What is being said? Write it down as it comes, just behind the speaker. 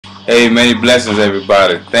Hey, many blessings,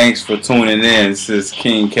 everybody. Thanks for tuning in. This is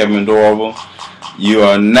King Kevin Dorval. You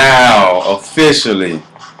are now officially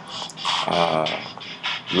uh,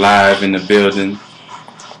 live in the building.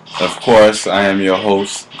 Of course, I am your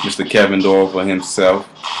host, Mr. Kevin Dorval himself,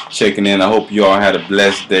 checking in. I hope you all had a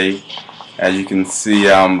blessed day. As you can see,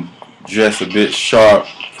 I'm dressed a bit sharp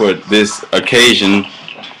for this occasion,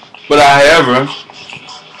 but however,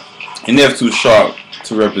 you're never too sharp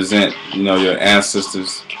to represent, your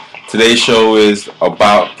ancestors. Today's show is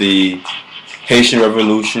about the Haitian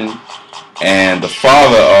Revolution and the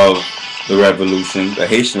father of the revolution, the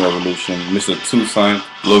Haitian Revolution, Mr. Toussaint,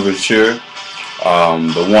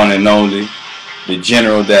 the one and only, the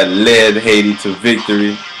general that led Haiti to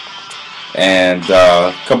victory, and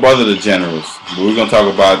a couple other generals. But we're going to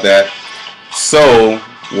talk about that. So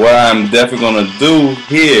what I'm definitely going to do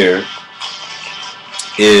here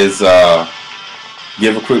is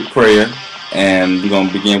give a quick prayer, and we're going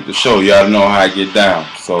to begin with the show. You ought to know how I get down,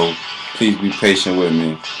 so please be patient with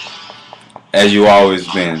me, as you always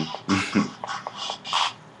been.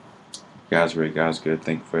 God's great, God's good.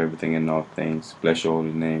 Thank you for everything and all things. Bless your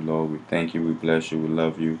holy name, Lord. We thank you, we bless you, we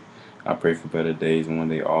love you. I pray for better days, and one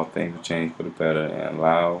day all things will change for the better, and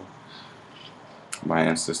allow my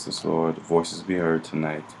ancestors, Lord, voices be heard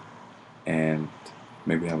tonight, and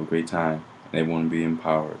maybe have a great time, and everyone be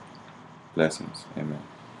empowered. Blessings. Amen.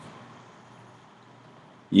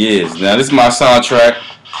 Yes, now this is my soundtrack.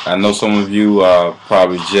 I know some of you are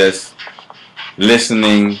probably just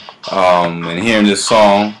listening and hearing this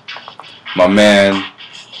song. My man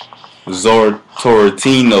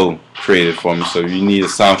Toratino created for me. So if you need a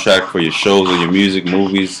soundtrack for your shows or your music,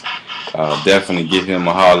 movies, definitely give him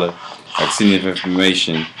a holler. I've seen his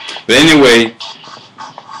information. But anyway,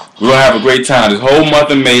 we're going to have a great time. This whole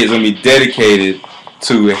month of May is going to be dedicated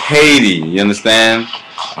to Haiti, you understand?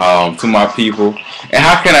 To my people. And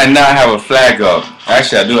how can I not have a flag up?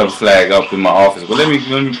 Actually, I do have a flag up in my office, but let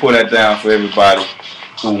me pull that down for everybody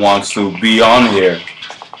who wants to be on here.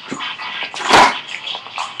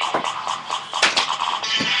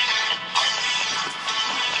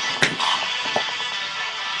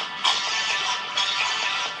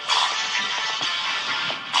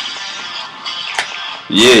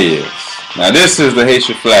 Yes. Now this is the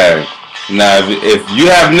Haitian flag. Now if you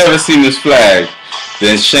have never seen this flag,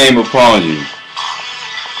 then shame upon you.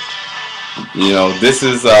 This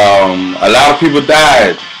is a lot of people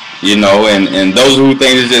died, and those who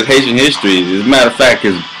think it's just Haitian history, as a matter of fact,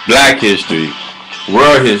 it's black history,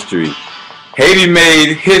 world history. Haiti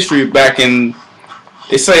made history back in,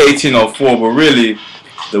 they say 1804, but really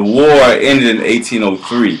the war ended in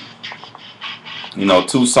 1803.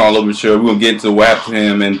 Toussaint Louverture, we're going to get into what happened to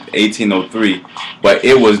him in 1803, but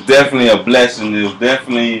it was definitely a blessing. It was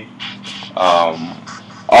definitely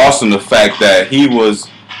awesome, the fact that he was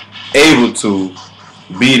able to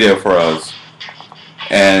be there for us,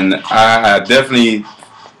 and I definitely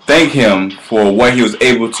thank him for what he was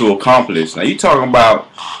able to accomplish. Now you talking about,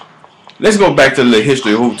 let's go back to the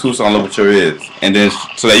history of who Toussaint Louverture is, and then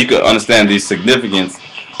so that you can understand the significance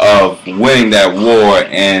of winning that war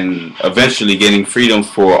and eventually getting freedom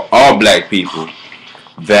for all black people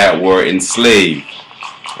that were enslaved,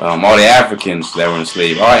 all the Africans that were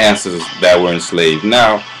enslaved, our ancestors that were enslaved.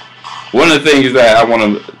 Now, one of the things that I want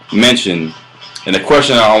to mention, and the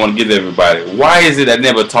question I want to give to everybody, why is it that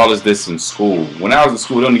never taught us this in school? When I was in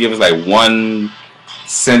school, they only give us like one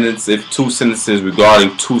sentence, if two sentences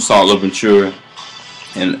regarding Toussaint Louverture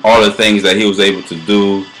and all the things that he was able to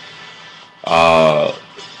do.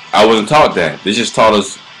 I wasn't taught that. They just taught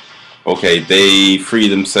us, okay, they freed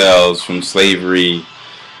themselves from slavery,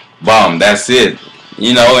 bomb, that's it.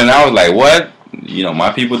 And I was like, what?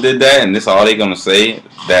 My people did that, and this is all they're going to say,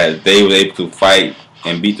 that they were able to fight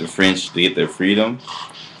and beat the French to get their freedom?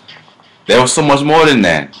 There was so much more than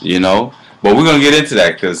that, But we're going to get into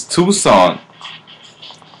that, because Toussaint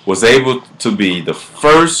was able to be the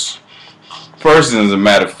first person, as a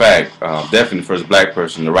matter of fact, definitely the first black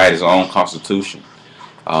person to write his own constitution.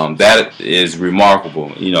 That is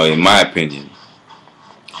remarkable, in my opinion.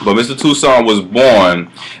 But Mr. Toussaint was born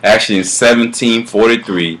actually in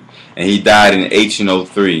 1743, and he died in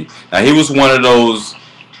 1803. Now, he was one of those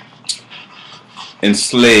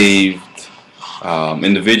enslaved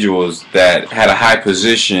individuals that had a high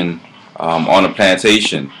position on a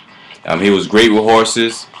plantation. He was great with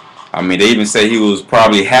horses. They even say he was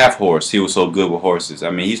probably half horse. He was so good with horses.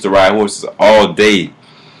 He used to ride horses all day,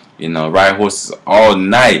 ride horses all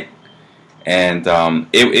night. And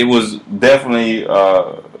it was definitely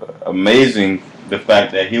amazing, the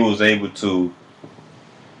fact that he was able to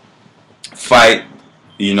fight,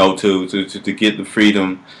 to get the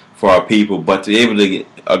freedom for our people, but to be able to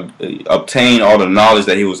obtain all the knowledge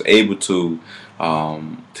that he was able to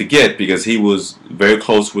get, because he was very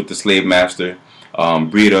close with the slave master,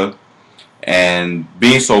 Brita, and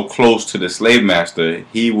being so close to the slave master,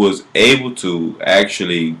 he was able to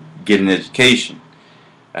actually get an education,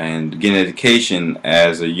 and get an education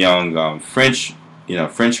as a young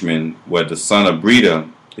Frenchman, where the son of Brita,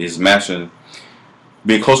 his master,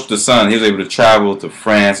 being close to the son, he was able to travel to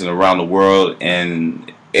France and around the world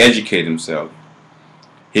and educate himself.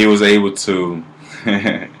 He was able to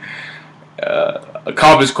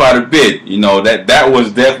accomplish quite a bit. That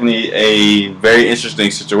was definitely a very interesting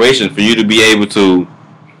situation for you to be able to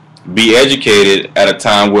be educated at a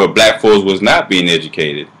time where black folks was not being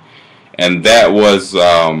educated, and that was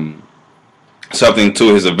something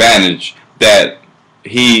to his advantage that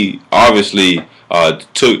he obviously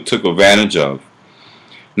took advantage of.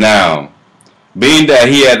 Now, being that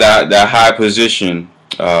he had that high position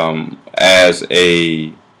as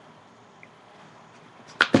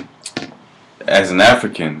an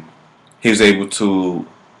African, he was able to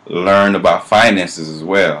learn about finances as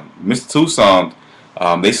well. Mr. Toussaint,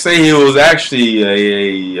 they say he was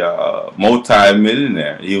actually a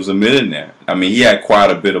multi-millionaire. He was a millionaire. I mean, he had quite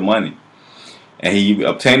a bit of money, and he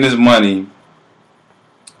obtained his money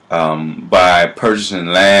by purchasing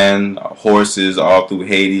land, horses all through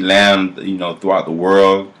Haiti, land, throughout the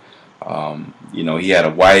world. He had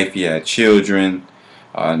a wife, he had children,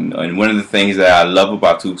 and one of the things that I love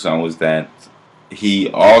about Toussaint was that he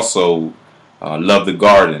also loved the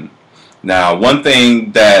garden. Now, one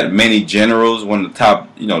thing that many generals, one of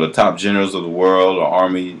the top generals of the world, or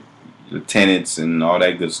army lieutenants and all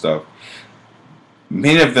that good stuff,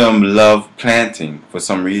 many of them love planting for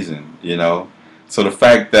some reason, So the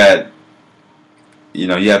fact that, you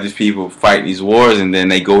have these people fight these wars and then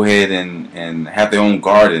they go ahead and have their own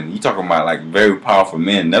garden. You're talking about like very powerful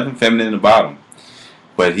men, nothing feminine about them.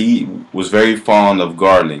 But he was very fond of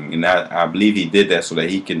gardening, and I believe he did that so that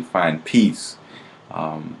he can find peace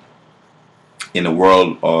in the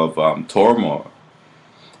world of turmoil.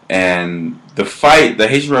 And the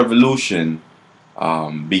Haitian Revolution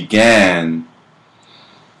began.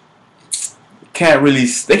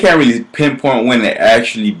 They can't really pinpoint when it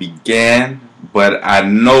actually began, but I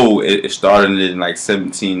know it started in like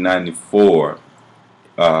 1794.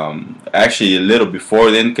 Actually, a little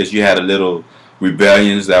before then, because you had a little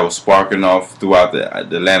rebellions that were sparking off throughout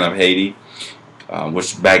the land of Haiti,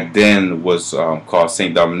 which back then was called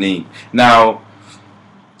Saint Dominique. Now,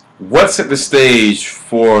 what set the stage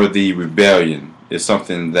for the rebellion is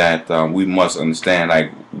something that we must understand.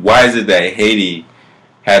 Like, why is it that Haiti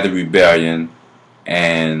had the rebellion,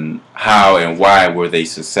 and how and why were they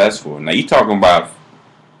successful? Now, you're talking about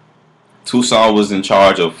Toussaint was in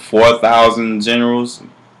charge of 4,000 generals.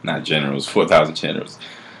 Not generals, 4,000 generals.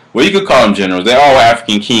 Well, you could call them generals. They're all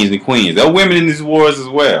African kings and queens. There were women in these wars as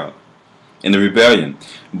well, in the rebellion.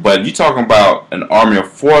 But you're talking about an army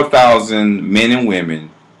of 4,000 men and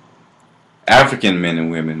women, African men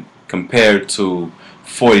and women, compared to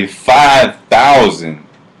 45,000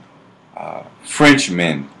 French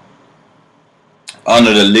men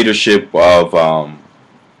under the leadership of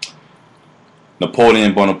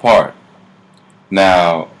Napoleon Bonaparte.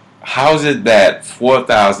 Now, how is it that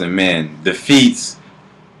 4,000 men defeats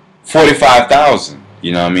 45,000?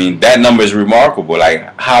 You know what I mean? That number is remarkable.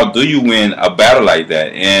 Like, how do you win a battle like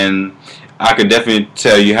that? And I can definitely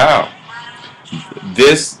tell you how.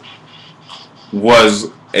 This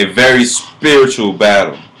was a very spiritual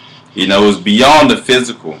battle. It was beyond the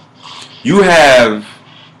physical. You have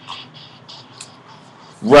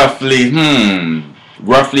roughly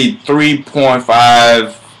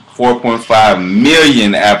 3.5, 4.5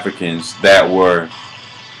 million Africans that were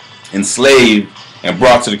enslaved and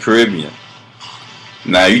brought to the Caribbean.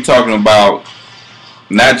 Now, you're talking about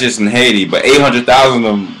not just in Haiti, but 800,000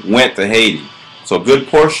 of them went to Haiti. So a good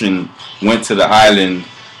portion went to the island,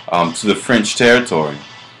 to the French territory.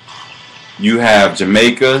 You have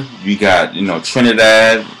Jamaica, you got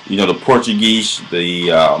Trinidad, the Portuguese,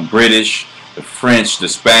 the British, the French, the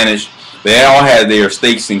Spanish. They all had their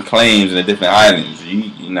stakes and claims in the different islands.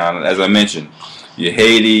 As I mentioned, your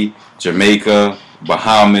Haiti, Jamaica,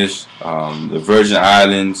 Bahamas, the Virgin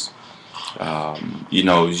Islands,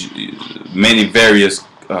 many various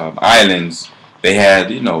islands. They had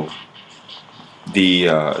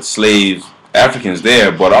the slaves, Africans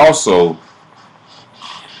there, but also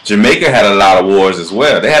Jamaica had a lot of wars as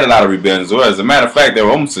well. They had a lot of rebellions as well. As a matter of fact, they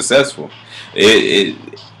were almost successful. The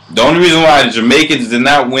only reason why the Jamaicans did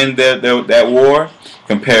not win that war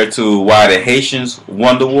compared to why the Haitians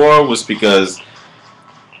won the war was because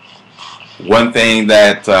one thing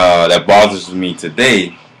that bothers me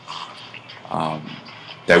today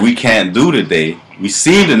that we can't do today. We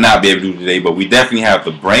seem to not be able to do today, but we definitely have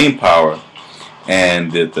the brain power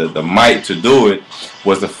and the might to do it,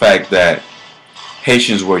 was the fact that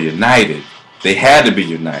Haitians were united. They had to be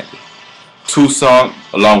united. Toussaint,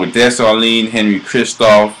 along with Dessalines, Henry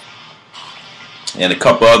Christophe, and a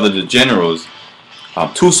couple other generals,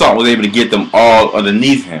 Toussaint was able to get them all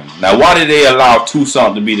underneath him. Now, why did they allow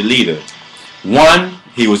Toussaint to be the leader? One,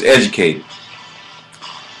 he was educated.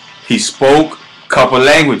 He spoke a couple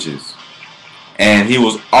languages. And he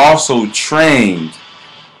was also trained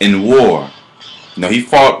in war. You know, he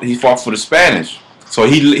fought for the Spanish. So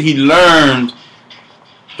he learned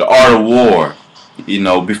the art of war, you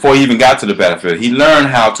know, before he even got to the battlefield. He learned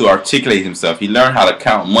how to articulate himself. He learned how to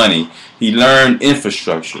count money. He learned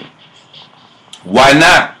infrastructure. Why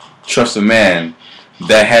not trust a man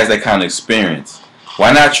that has that kind of experience?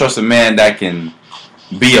 Why not trust a man that can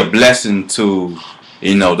be a blessing to,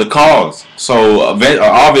 you know, the cause? So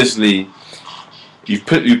obviously, you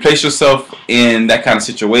place yourself in that kind of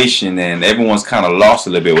situation, and everyone's kind of lost a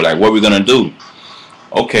little bit. We're like, what are we gonna do?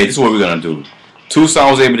 Okay, this is what we're gonna do. Toussaint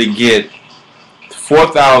was able to get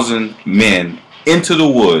 4,000 men into the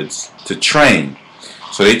woods to train.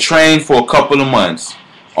 So they trained for a couple of months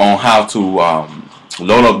on how to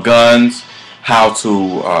load up guns, how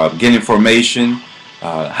to get information,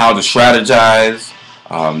 how to strategize,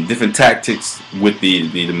 different tactics with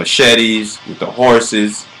the machetes, with the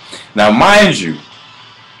horses. Now, mind you,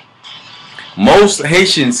 most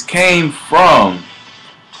Haitians came from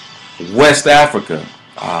West Africa,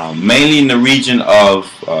 mainly in the region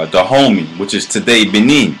of Dahomey, which is today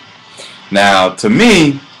Benin. Now, to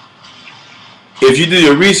me, if you do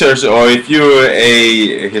your research, or if you're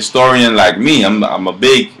a historian like me, I'm a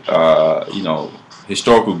big, you know,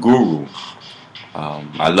 historical guru.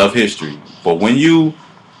 I love history, but when you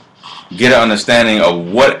get an understanding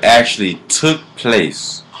of what actually took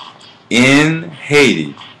place in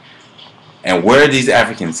Haiti and where these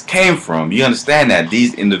Africans came from, you understand that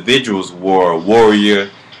these individuals were warrior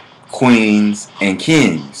queens and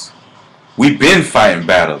kings. We've been fighting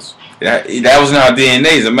battles. That was in our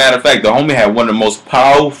DNA. As a matter of fact, the homie had one of the most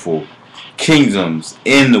powerful kingdoms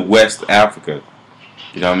in the West Africa.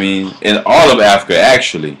 You know what I mean? In all of Africa,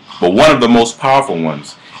 actually. But one of the most powerful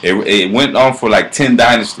ones. It went on for like 10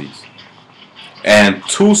 dynasties. And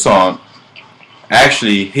Toussaint,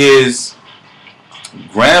 actually, his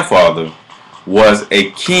grandfather was a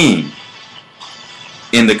king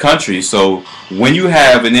in the country. So when you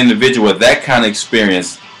have an individual with that kind of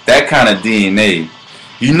experience, that kind of DNA,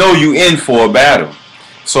 you know you in for a battle.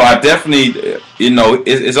 So I definitely, you know,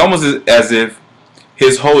 it's almost as if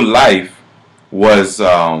his whole life was,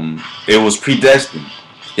 it was predestined.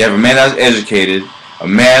 You have a man that's educated, a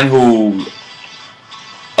man who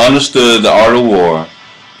understood the art of war,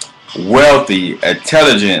 wealthy,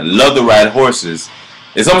 intelligent, loved to ride horses.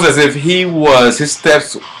 It's almost as if his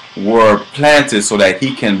steps were planted so that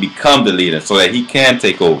he can become the leader, so that he can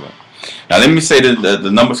take over. Now, let me say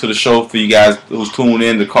the numbers to the show for you guys who's tuned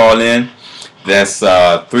in to call in. That's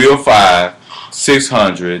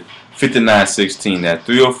 305-600-5916. That's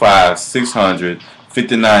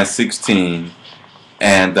 305-600-5916.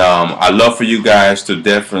 And I'd love for you guys to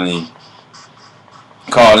definitely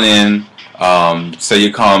call in, say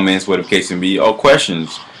your comments, whatever the case may be, or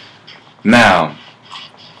questions. Now,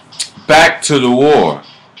 back to the war.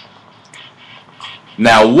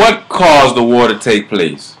 Now, what caused the war to take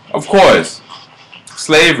place? Of course,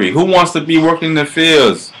 slavery. Who wants to be working in the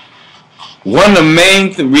fields? One of the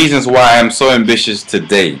main reasons why I'm so ambitious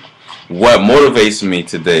today, what motivates me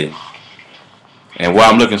today, and why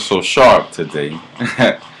I'm looking so sharp today,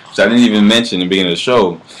 which I didn't even mention in the beginning of the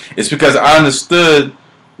show, is because I understood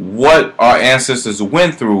what our ancestors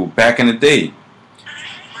went through back in the day.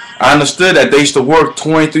 I understood that they used to work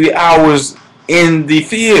 23 hours in the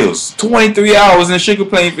fields, 23 hours in sugar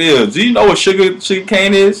cane fields. Do you know what sugar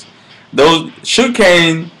cane is? Those sugar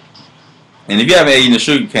cane, and if you haven't eaten a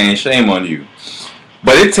sugar cane, shame on you.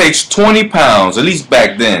 But it takes 20 pounds, at least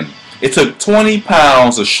back then. It took 20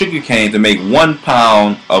 pounds of sugar cane to make 1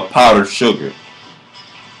 pound of powdered sugar.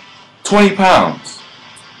 20 pounds.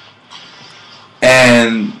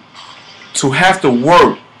 And to have to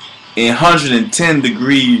work in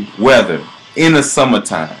 110-degree weather in the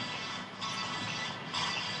summertime.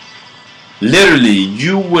 Literally,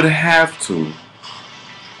 you would have to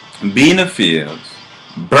be in the fields,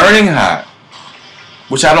 burning hot,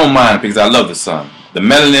 which I don't mind because I love the sun. The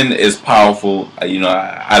melanin is powerful. You know,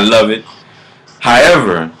 I love it.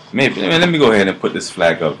 However, let me go ahead and put this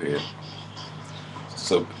flag up here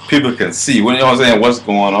so people can see. You know what I'm saying? What's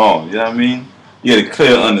going on? You know what I mean? You get a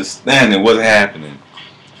clear understanding of what's happening.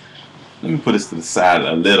 let me put this to the side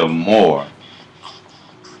a little more.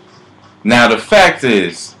 Now the fact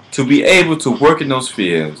is, to be able to work in those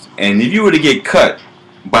fields, and if you were to get cut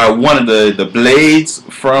by one of the blades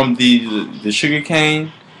from the sugar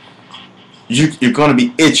cane, you're gonna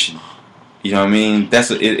be itching. You know what I mean?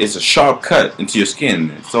 It's a sharp cut into your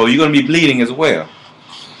skin, so you're gonna be bleeding as well.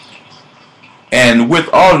 And with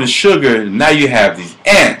all the sugar, now you have these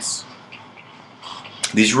ants,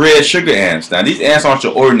 these red sugar ants. Now these ants aren't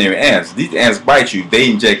your ordinary ants. These ants bite you.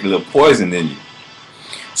 They inject a little poison in you.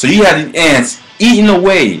 So you have these ants eating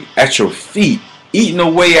away at your feet, eating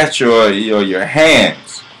away at your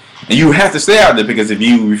hands, and you have to stay out there, because if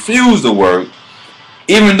you refuse to work,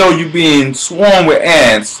 even though you're being swarmed with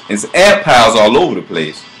ants, it's ant piles all over the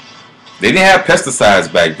place. They didn't have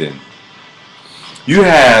pesticides back then. You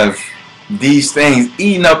have these things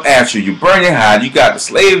eating up at you. You're burning hot. You got the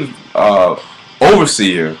slave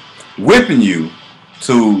overseer whipping you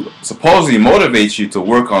to supposedly motivate you to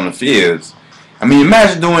work on the fields. I mean,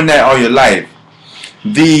 imagine doing that all your life.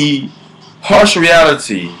 The harsh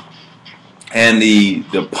reality and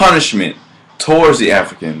the punishment towards the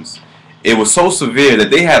Africans, it was so severe that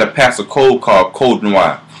they had to pass a code called Code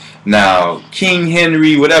Noir. Now, King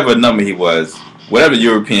Henry, whatever number he was, whatever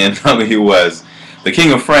European number he was, the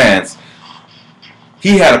King of France,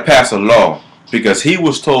 he had to pass a law because he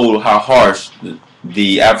was told how harsh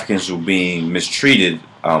the Africans were being mistreated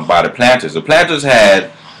by the planters. The planters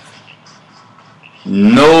had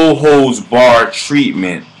no holds barred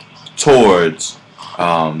treatment towards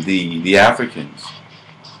the Africans.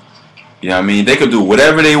 You know what I mean? They could do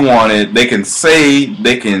whatever they wanted. They can say,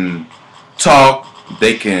 they can talk,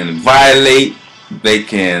 they can violate, they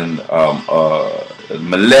can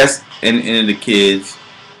molest any of the kids.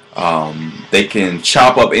 They can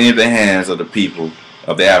chop up any of the hands of the people,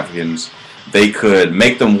 of the Africans. They could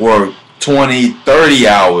make them work 20, 30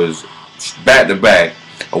 hours back to back.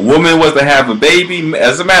 A woman was to have a baby.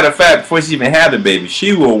 As a matter of fact, before she even had the baby,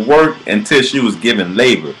 she would work until she was given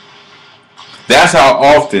labor. That's how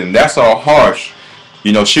often, that's how harsh,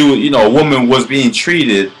 a woman was being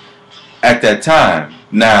treated at that time.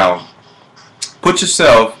 Now, put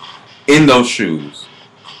yourself in those shoes.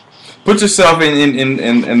 Put yourself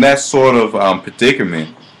in that sort of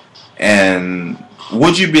predicament, and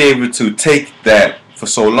would you be able to take that for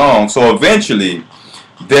so long? So eventually,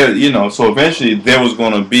 there was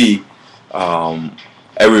going to be a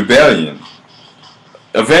rebellion.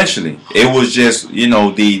 Eventually, it was just,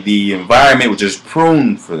 the environment was just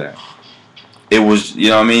pruned for that. It was,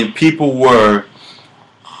 people were,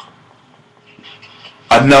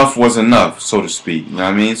 enough was enough, so to speak. You know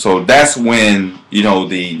what I mean? So that's when,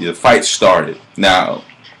 the fight started. Now,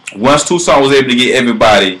 once Toussaint was able to get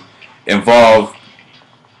everybody involved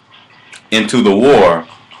into the war,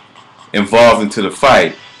 involved into the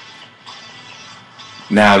fight,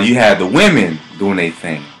 now you had the women doing their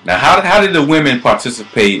thing. Now, how did the women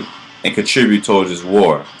participate and contribute towards this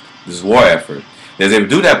war effort? They was able to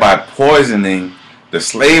do that by poisoning the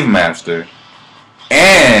slave master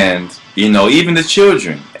and, even the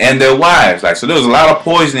children and their wives. So there was a lot of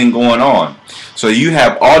poisoning going on. So you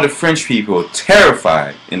have all the French people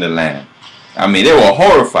terrified in the land. I mean, they were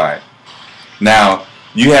horrified. Now,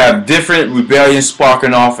 you have different rebellions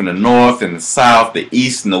sparking off in the north and the south, the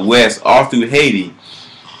east and the west, all through Haiti.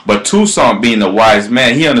 But Toussaint, being a wise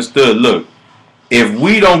man, he understood, look, if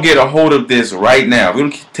we don't get a hold of this right now, if we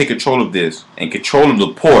don't take control of this and control of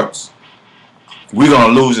the ports, we're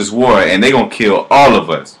going to lose this war and they're going to kill all of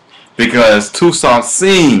us. Because Toussaint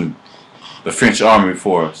seen the French army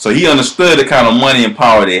before. So he understood the kind of money and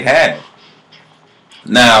power they had.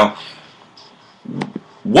 Now,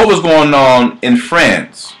 what was going on in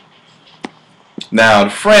France? Now,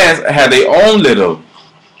 France had their own little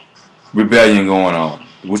rebellion going on,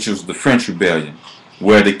 which was the French Rebellion,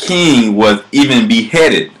 where the king was even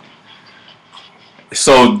beheaded.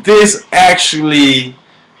 So this actually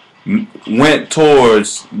went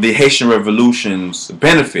towards the Haitian Revolution's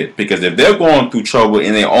benefit, because if they're going through trouble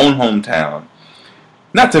in their own hometown,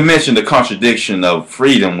 not to mention the contradiction of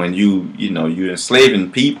freedom when you're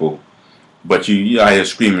enslaving people, but you out here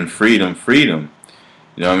screaming freedom, freedom.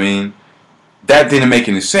 You know what I mean? That didn't make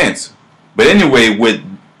any sense. But anyway, with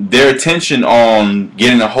their attention on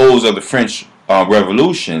getting the holds of the French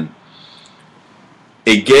Revolution,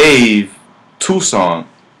 it gave Toussaint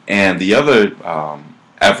and the other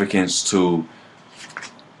Africans to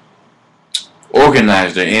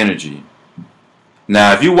organize their energy.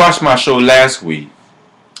 Now, if you watched my show last week,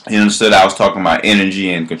 you understood I was talking about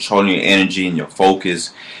energy and controlling your energy and your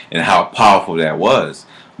focus and how powerful that was.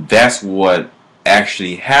 That's what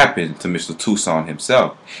actually happened to Mr. Toussaint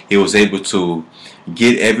himself. He was able to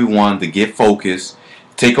get everyone to get focused,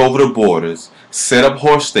 take over the borders, set up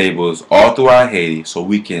horse stables all throughout Haiti so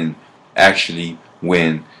we can actually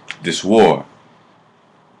win this war.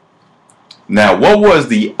 Now, what was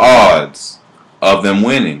the odds of them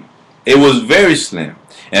winning? It was very slim.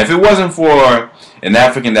 And if it wasn't for an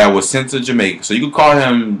African that was sent to Jamaica, so you could call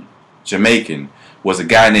him Jamaican, was a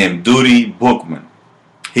guy named Duty Bookman.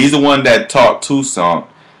 He's the one that taught Toussaint,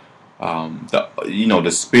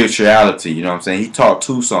 the spirituality. You know what I'm saying? He taught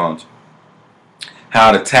Toussaint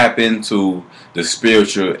how to tap into the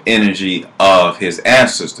spiritual energy of his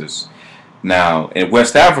ancestors. Now, in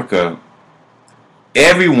West Africa,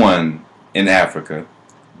 everyone in Africa,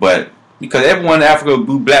 but because everyone in Africa,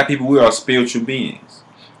 black people, we are spiritual beings.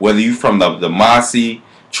 Whether you from the Masi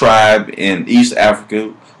tribe in East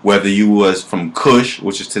Africa, whether you was from Kush,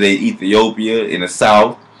 which is today Ethiopia in the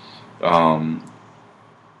south, what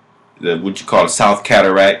you call South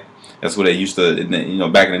Cataract. That's what they used to,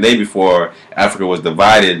 back in the day before Africa was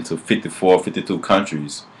divided into 54, 52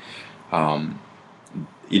 countries. It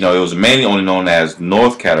was mainly only known as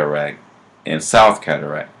North Cataract and South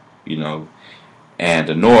Cataract, and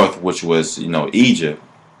the north, which was, Egypt,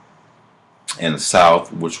 and the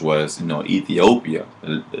south, which was, Ethiopia,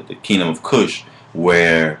 the kingdom of Kush,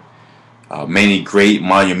 where many great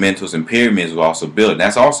monumentals and pyramids were also built. And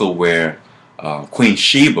that's also where Queen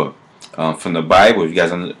Sheba, from the Bible, if you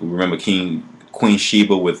guys remember Queen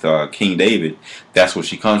Sheba with King David, that's where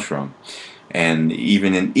she comes from. And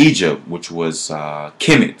even in Egypt, which was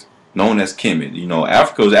Kemet, known as Kemet.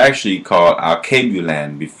 Africa was actually called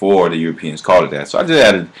Alkebulan before the Europeans called it that. So I just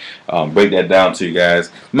had to break that down to you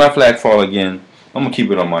guys. My flag fall again. I'm going to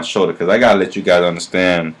keep it on my shoulder because I got to let you guys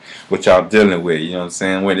understand what y'all dealing with. You know what I'm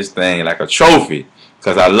saying? Wear this thing like a trophy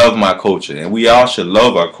because I love my culture. And we all should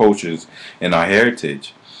love our cultures and our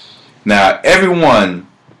heritage. Now, everyone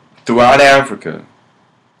throughout Africa,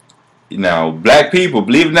 black people,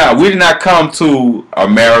 believe it or not, we did not come to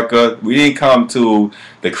America. We didn't come to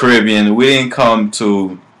the Caribbean. We didn't come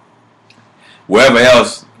to wherever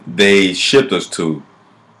else they shipped us to.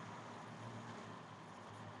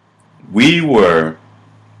 We were,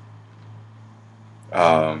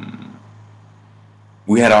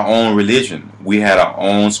 we had our own religion. We had our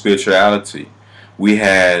own spirituality. We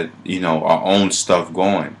had, our own stuff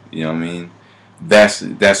going. You know what I mean?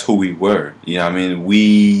 That's who we were. You know what I mean?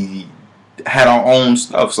 We had our own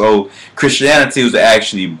stuff. So Christianity was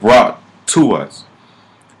actually brought to us.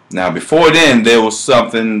 Now, before then, there was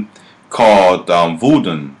something called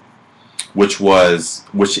voodoo, which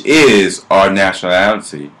is our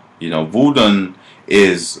nationality. Voodoo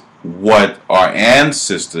is what our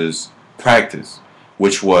ancestors practiced,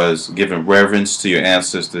 which was giving reverence to your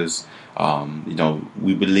ancestors.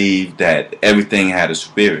 We believe that everything had a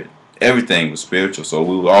spirit. Everything was spiritual, so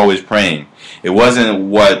we were always praying. It wasn't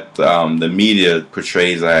what the media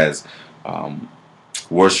portrays as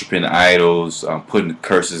worshiping idols, putting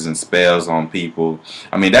curses and spells on people.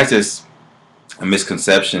 I mean, that's just a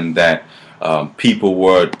misconception that people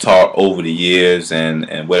were taught over the years,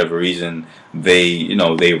 and whatever reason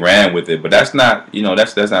they ran with it. But that's not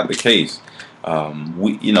that's not the case.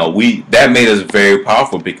 That made us very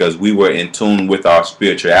powerful because we were in tune with our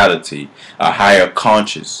spirituality, a higher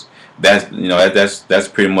conscious. That's that's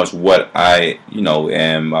pretty much what I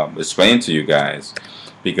am explaining to you guys,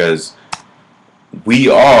 because we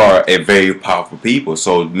are a very powerful people.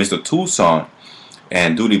 So Mr. Toussaint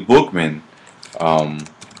and Duty Bookman, I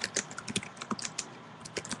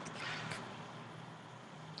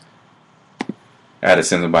had to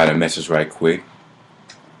send somebody a message right quick.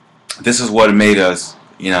 This is what made us,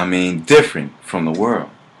 different from the world.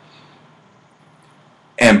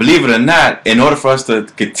 And believe it or not, in order for us to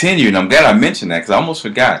continue, and I'm glad I mentioned that because I almost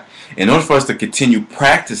forgot, in order for us to continue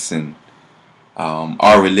practicing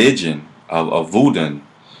our religion of voodoo,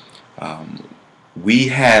 we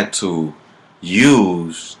had to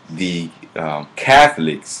use the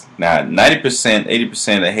Catholics. Now, 90%,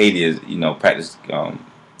 80% of Haiti is, practice,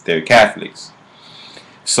 they're Catholics.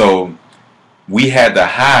 So we had to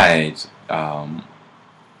hide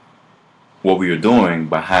what we were doing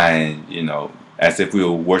behind, as if we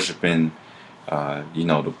were worshiping,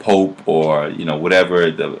 the Pope or, whatever,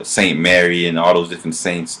 the Saint Mary and all those different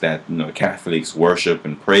saints that, Catholics worship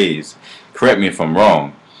and praise. Correct me if I'm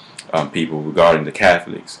wrong, people, regarding the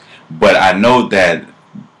Catholics. But I know that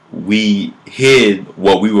we hid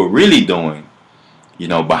what we were really doing,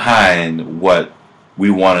 behind what we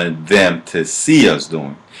wanted them to see us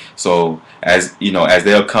doing. So as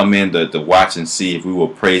they'll come in to watch and see if we were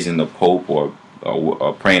praising the Pope or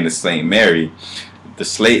praying to Saint Mary,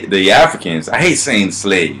 the Africans. I hate saying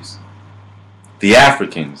slaves. The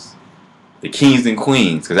Africans, the kings and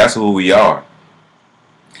queens, because that's who we are.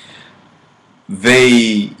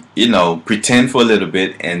 They, pretend for a little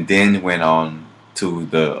bit and then went on to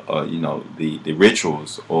the, the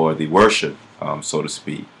rituals or the worship, so to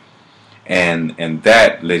speak. And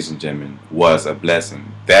that, ladies and gentlemen, was a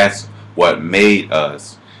blessing. That's what made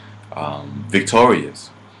us victorious,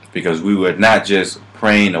 because we were not just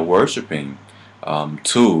praying or worshiping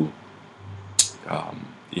to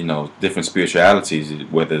different spiritualities,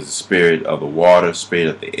 whether it's the spirit of the water, spirit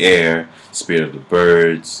of the air, spirit of the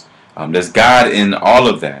birds. There's God in all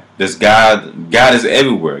of that. There's God. God is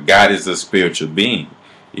everywhere. God is a spiritual being.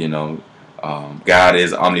 God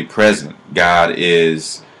is omnipresent. God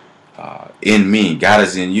is in me. God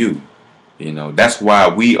is in you. That's why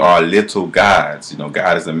we are little gods.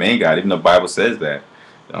 God is the main God. Even the Bible says that.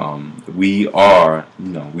 We are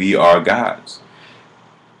gods.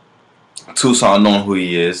 Toussaint knowing who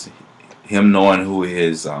he is, him knowing who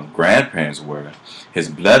his grandparents were, his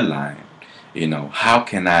bloodline. How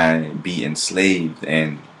can I be enslaved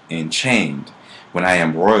and chained when I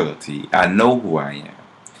am royalty? I know who I am.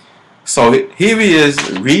 So here he is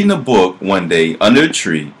reading a book one day under a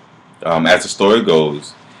tree, as the story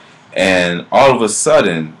goes, and all of a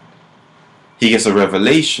sudden he gets a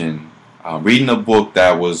revelation, reading a book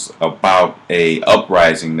that was about a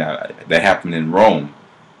uprising that happened in Rome.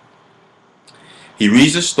 He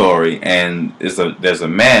reads the story, and there's a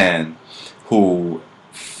man who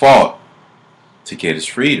fought to get his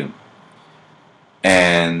freedom.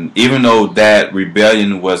 And even though that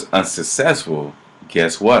rebellion was unsuccessful,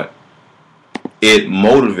 guess what? It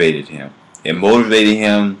motivated him. It motivated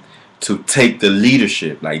him to take the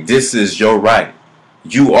leadership. Like, this is your right.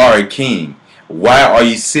 You are a king. Why are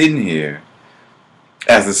you sitting here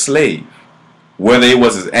as a slave? Whether it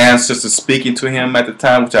was his ancestors speaking to him at the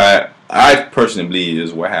time, which I personally believe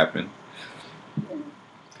is what happened,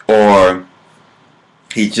 or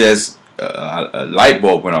he just a light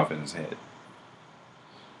bulb went off in his head.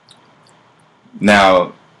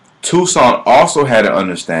 Now, Toussaint also had an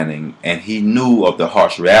understanding, and he knew of the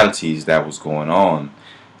harsh realities that was going on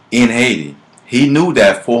in Haiti. He knew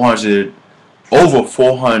that over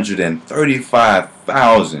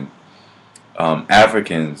 435,000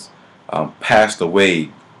 Africans passed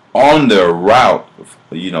away on their route,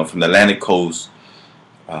 from the Atlantic coast,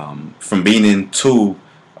 from Benin to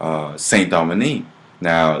Saint Dominique.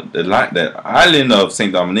 Now, the island of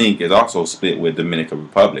Saint Dominique is also split with Dominican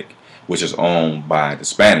Republic, which is owned by the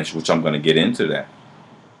Spanish, which I'm going to get into that.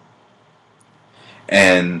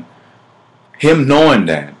 And him knowing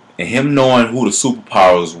that, and him knowing who the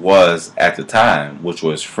superpowers was at the time, which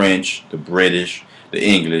was French, the British, the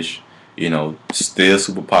English, still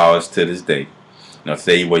superpowers to this day.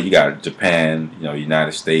 Today, you got Japan,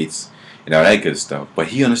 United States, and all that good stuff. But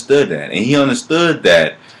he understood that, and he understood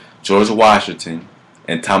that George Washington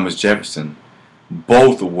and Thomas Jefferson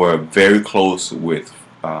both were very close with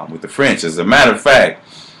the French. As a matter of fact,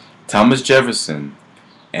 Thomas Jefferson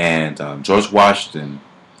and George Washington,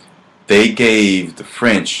 they gave the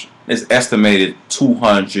French, it's estimated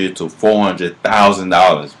 $200,000 to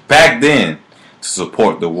 $400,000 back then to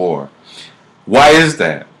support the war. Why is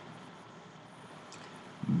that?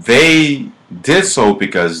 They did so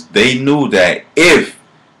because they knew that if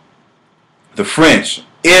Toussaint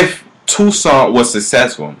was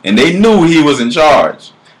successful, and they knew he was in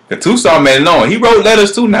charge, because Toussaint made it known. He wrote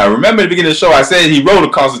letters too. Now, remember at the beginning of the show, I said he wrote a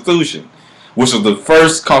constitution, which was the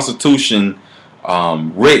first constitution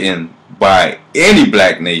written by any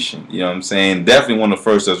black nation. You know what I'm saying? Definitely one of the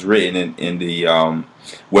first that's written in the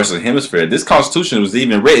Western Hemisphere. This constitution was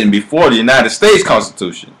even written before the United States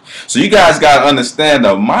Constitution. So you guys got to understand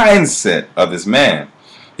the mindset of this man.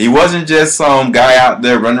 He wasn't just some guy out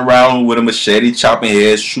there running around with a machete, chopping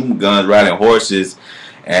heads, shooting guns, riding horses,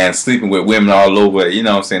 and sleeping with women all over,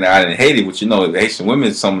 out in Haiti. Which, Haitian women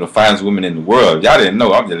is some of the finest women in the world. Y'all didn't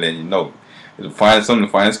know. I'm just letting you know. Some of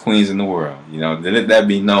the finest queens in the world. Let that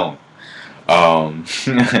be known.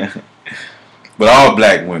 But all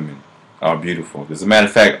black women are beautiful. As a matter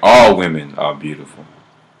of fact, all women are beautiful.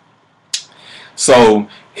 So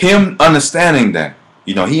him understanding that,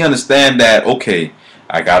 he understand that, okay,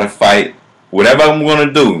 I gotta fight whatever I'm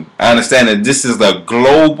gonna do. I understand that this is a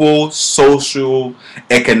global, social,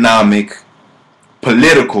 economic,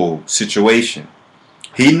 political situation.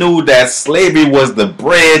 He knew that slavery was the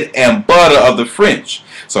bread and butter of the French.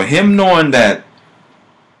 So him knowing that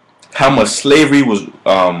how much slavery was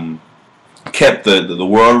kept the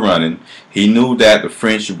world running, he knew that the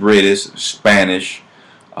French, British, Spanish,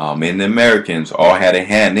 and the Americans all had a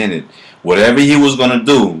hand in it. Whatever he was going to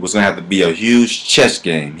do was going to have to be a huge chess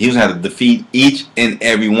game. He was going to have to defeat each and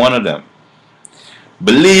every one of them.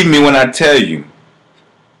 Believe me when I tell you,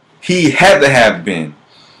 he had to have been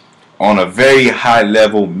on a very high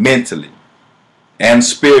level mentally and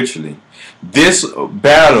spiritually. This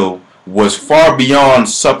battle was far beyond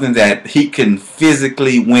something that he can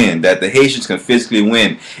physically win, that the Haitians can physically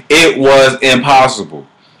win. It was impossible.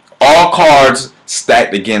 All cards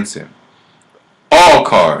stacked against him. All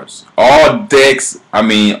cards, all decks, I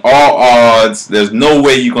mean, all odds. There's no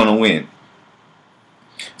way you're going to win.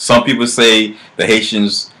 Some people say the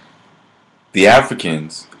Haitians, the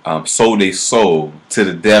Africans, sold their soul to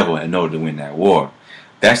the devil in order to win that war.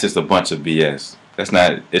 That's just a bunch of BS. That's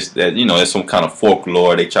not, it's that, you know, it's some kind of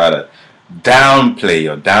folklore. They try to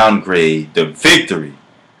downplay or downgrade the victory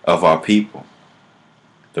of our people.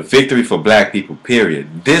 The victory for black people,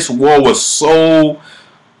 period. This war was so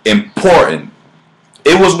important.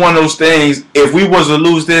 It was one of those things, if we was to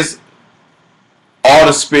lose this, all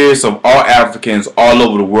the spirits of all Africans all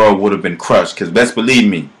over the world would have been crushed. Because best believe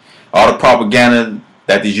me, all the propaganda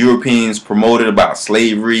that the Europeans promoted about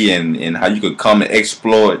slavery and how you could come and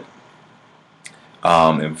exploit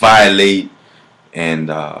and violate and,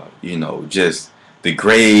 you know, just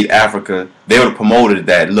degrade Africa, they would have promoted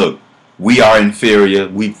that, look, we are inferior,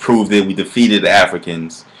 we proved it, we defeated the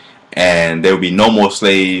Africans, and there would be no more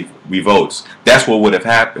slave revolts. That's what would have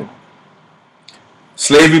happened.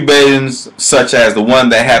 Slave rebellions such as the one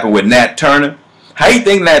that happened with Nat Turner. How do you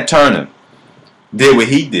think Nat Turner did what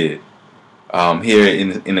he did here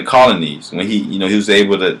in the colonies, when he was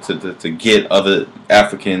able to get other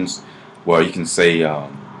Africans, well, you can say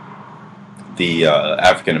the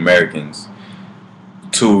African Americans,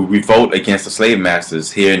 to revolt against the slave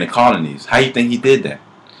masters here in the colonies? How do you think he did that?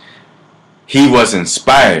 He was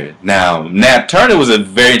inspired. Now, Nat Turner was a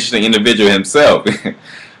very interesting individual himself.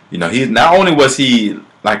 You know, he not only was he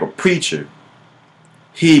like a preacher,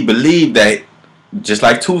 he believed that, just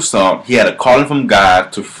like Toussaint, he had a calling from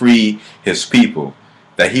God to free his people.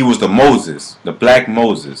 That he was the Moses, the black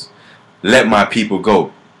Moses. Let my people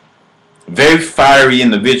go. Very fiery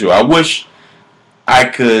individual. I wish I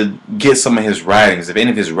could get some of his writings, if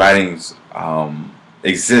any of his writings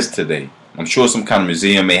exist today. I'm sure some kind of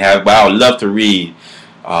museum may have, but I would love to read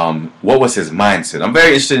what was his mindset. I'm very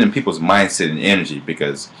interested in people's mindset and energy,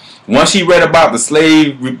 because once he read about the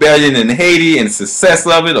slave rebellion in Haiti and the success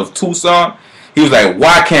of it, of Toussaint, he was like,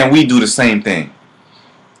 why can't we do the same thing?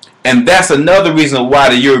 And that's another reason why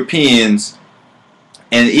the Europeans,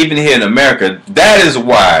 and even here in America, that is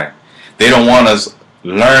why they don't want us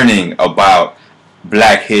learning about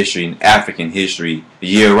black history and African history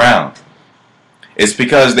year round. It's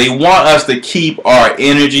because they want us to keep our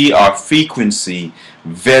energy, our frequency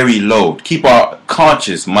very low, keep our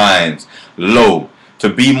conscious minds low, to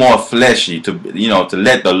be more fleshy, to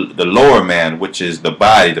let the lower man, which is the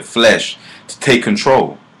body, the flesh, to take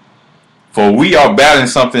control. For we are battling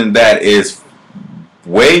something that is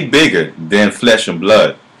way bigger than flesh and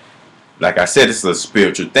blood. Like I said, this is a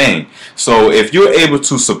spiritual thing. So if you're able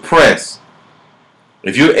to suppress,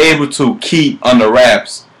 if you're able to keep under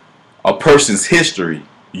wraps a person's history,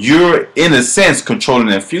 you're in a sense controlling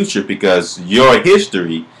their future, because your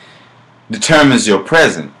history determines your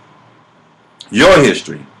present. Your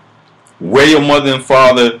history, where your mother and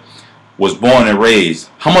father was born and raised,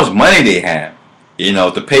 how much money they have,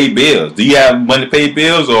 to pay bills. Do you have money to pay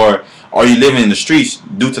bills, or are you living in the streets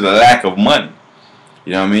due to the lack of money?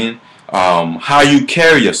 You know what I mean? How you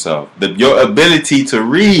carry yourself, your ability to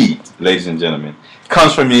read, ladies and gentlemen,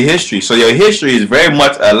 comes from your history. So your history is very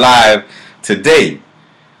much alive today.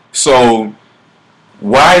 So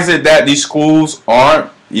why is it that these schools aren't,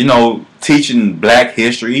 teaching black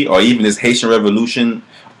history or even this Haitian Revolution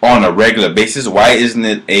on a regular basis? Why isn't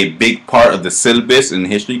it a big part of the syllabus in the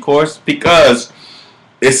history course? Because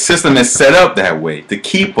its system is set up that way to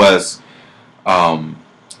keep us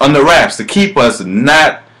under wraps, to keep us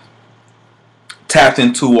not tapped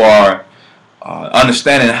into our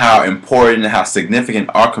understanding how important and how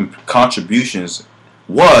significant our contributions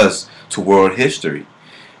was to world history.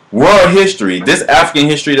 World history, this African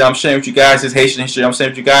history that I'm sharing with you guys, this Haitian history I'm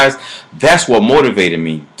sharing with you guys, that's what motivated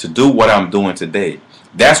me to do what I'm doing today.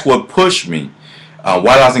 That's what pushed me while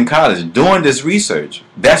I was in college doing this research.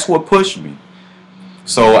 That's what pushed me.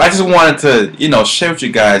 So I just wanted to, share with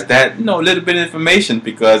you guys that, little bit of information,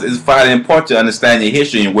 because it's vitally important to understand your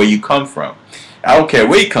history and where you come from. I don't care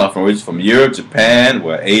where you come from. It's from Europe, Japan,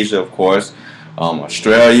 Asia, of course,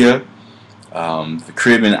 Australia, the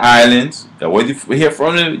Caribbean islands. We're here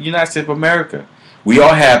from the United States of America. We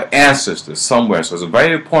all have ancestors somewhere, so it's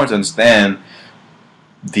very important to understand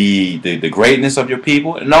the greatness of your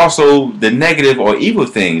people, and also the negative or evil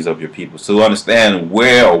things of your people, to understand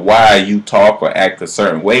where or why you talk or act a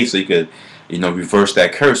certain way, so you could, reverse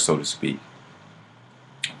that curse, so to speak.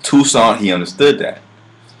 Toussaint, he understood that.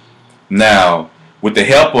 Now, with the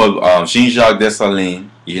help of Jean-Jacques Dessalines,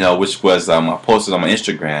 which was I posted on my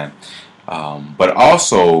Instagram, but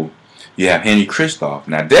also you have Henry Christophe.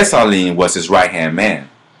 Now, Dessalines was his right-hand man.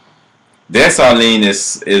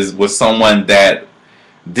 Dessalines was someone that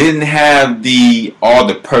didn't have all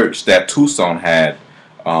the perks that Toussaint had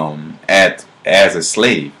as a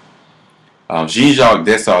slave. Jean-Jacques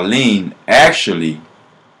Dessalines, actually,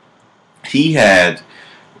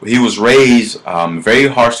 he was raised in very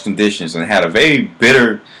harsh conditions and had a very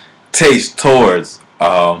bitter taste towards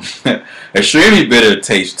extremely bitter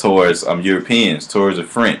taste towards Europeans, towards the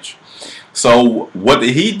French. So what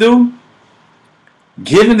did he do?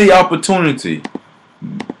 Given the opportunity,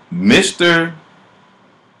 Mr.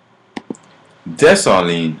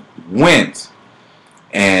 Dessalines went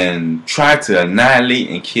and tried to annihilate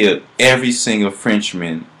and kill every single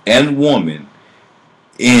Frenchman and woman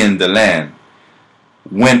in the land.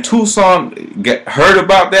 When Toussaint heard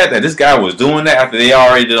about that this guy was doing that after they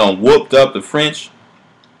already done whooped up the French,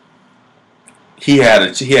 he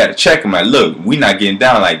had to check him. Like, look, we're not getting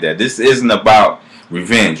down like that. This isn't about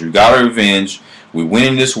revenge. We got our revenge. We're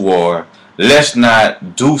winning this war. Let's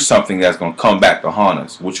not do something that's going to come back to haunt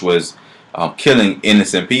us, which was killing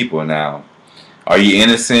innocent people. Now, are you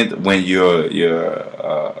innocent when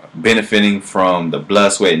you're benefiting from the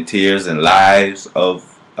blood, sweat, and tears and lives of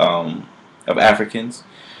Africans?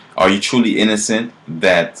 Are you truly innocent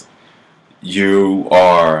that you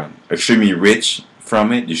are extremely rich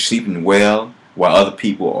from it? You're sleeping well while other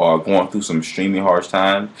people are going through some extremely harsh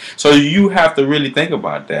times. So you have to really think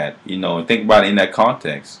about that, and think about it in that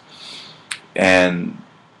context. And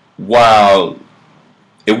while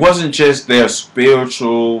it wasn't just their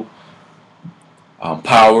spiritual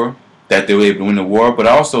power that they were able to win the war, but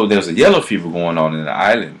also there's a yellow fever going on in the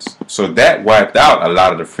islands. So that wiped out a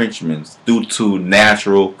lot of the Frenchmen due to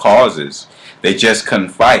natural causes. They just couldn't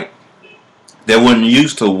fight. They weren't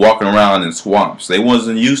used to walking around in swamps. They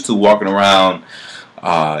wasn't used to walking around,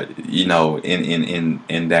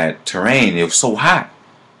 in that terrain. It was so hot.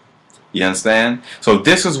 You understand? So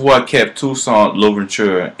this is what kept Toussaint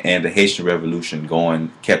Louverture and the Haitian Revolution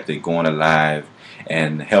going, kept it going alive,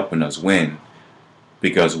 and helping us win.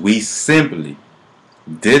 Because we simply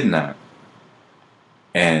did not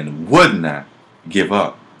and would not give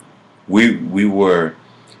up. We were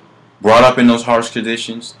brought up in those harsh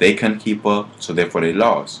conditions. They couldn't keep up, so therefore they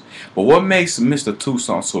lost. But what makes Mr.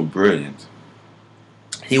 Toussaint so brilliant?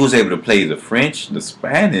 He was able to play the French, the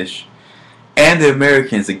Spanish, and the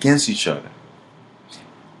Americans against each other.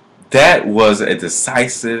 That was a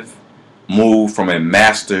decisive move from a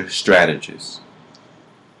master strategist.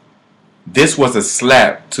 This was a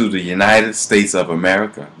slap to the United States of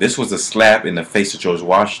America. This was a slap in the face of George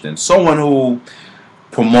Washington. Someone who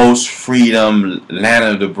promotes freedom, land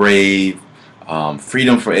of the brave,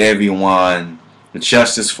 freedom for everyone,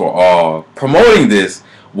 justice for all. Promoting this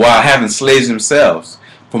while having slaves themselves.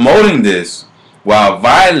 Promoting this while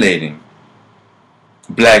violating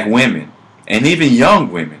black women and even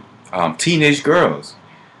young women, teenage girls.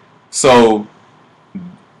 So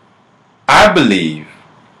I believe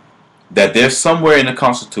that there's somewhere in the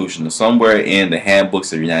Constitution or somewhere in the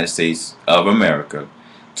handbooks of the United States of America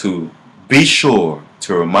to be sure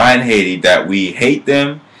to remind Haiti that we hate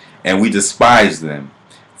them and we despise them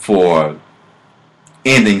for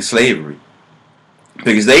ending slavery.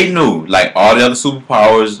 Because they knew, like all the other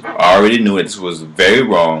superpowers already knew, that this was very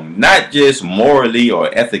wrong, not just morally or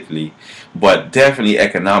ethically, but definitely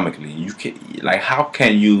economically. How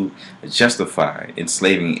can you justify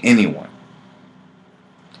enslaving anyone?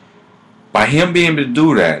 By him being able to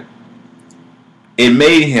do that, it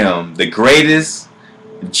made him the greatest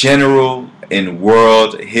general in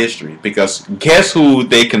world history. Because guess who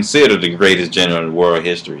they consider the greatest general in world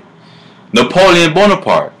history? Napoleon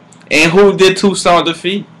Bonaparte. And who did Toussaint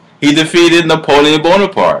defeat? He defeated Napoleon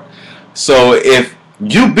Bonaparte. So if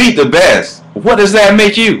you beat the best, what does that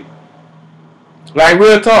make you? Like,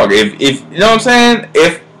 real talk. If you know what I'm saying?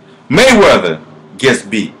 If Mayweather gets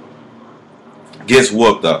beat, gets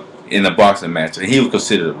whooped up in a boxing match, and he was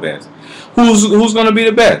considered the best, who's gonna be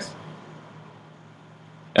the best?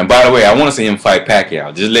 And by the way, I want to see him fight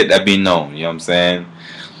Pacquiao. Just let that be known. You know what I'm saying?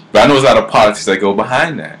 But I know there's a lot of politics that go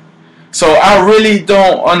behind that. So I really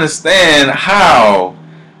don't understand how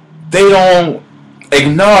they don't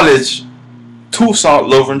acknowledge Toussaint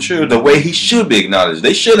Louverture the way he should be acknowledged.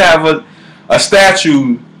 They should have a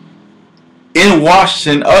statue in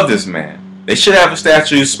Washington of this man. They should have a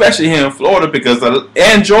statue, especially here in Florida, because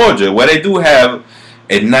and Georgia, where they do have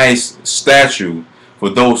a nice statue for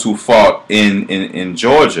those who fought in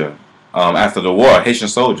Georgia after the war, Haitian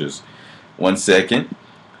soldiers. 1 second.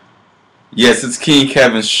 Yes, it's King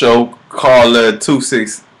Kevin's show. Caller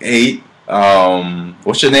 268.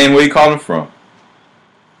 What's your name? Where you calling from?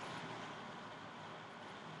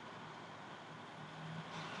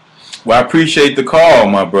 Well, I appreciate the call,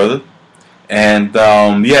 my brother. And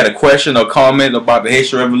you had a question or comment about the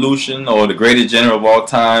Haitian Revolution or the greatest general of all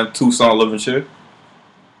time, Toussaint Louverture?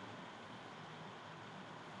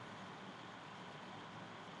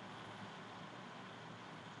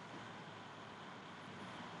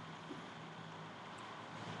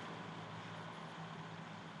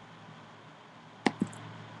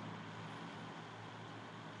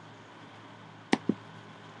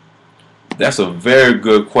 That's a very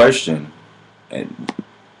good question.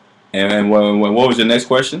 And what was your next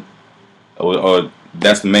question? Or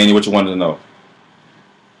that's mainly what you wanted to know?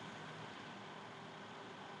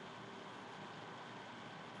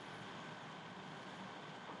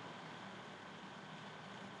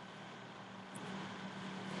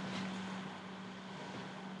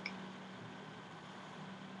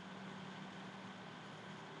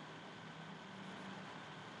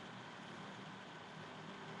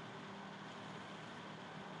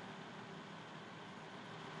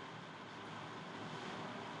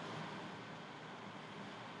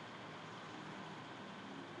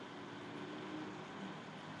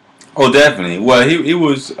 Oh, definitely. Well, he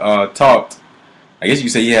was taught. I guess you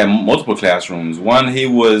could say he had multiple classrooms. One, he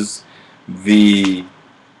was the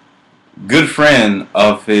good friend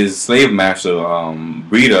of his slave master,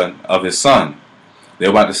 breeder of his son. They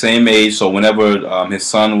were about the same age, so whenever his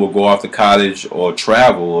son would go off to college or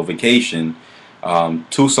travel or vacation,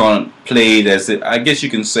 Toussaint played as, I guess you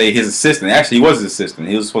can say, his assistant. Actually, he was his assistant.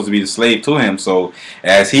 He was supposed to be the slave to him. So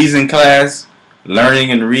as he's in class, learning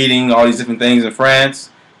and reading all these different things in France,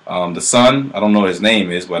 the son, I don't know what his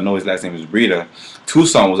name is, but I know his last name is Breeder.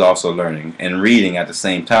 Toussaint was also learning and reading at the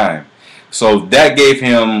same time. So that gave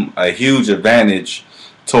him a huge advantage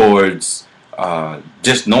towards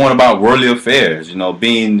just knowing about worldly affairs,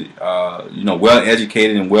 being well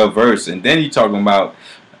educated and well versed. And then you're talking about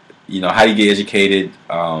how you get educated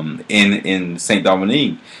in Saint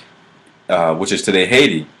Dominique, which is today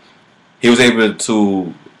Haiti. He was able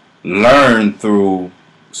to learn through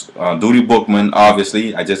Duty Bookman.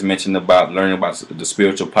 Obviously, I just mentioned about learning about the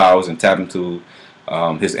spiritual powers and tapping to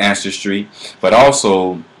his ancestry, but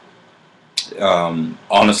also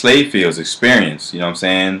on the slave fields experience, what I'm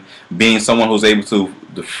saying, being someone who's able to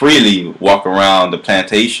freely walk around the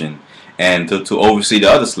plantation and to oversee the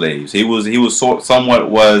other slaves. He was somewhat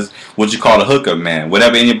was what you call a hookup man.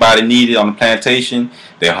 Whatever anybody needed on the plantation,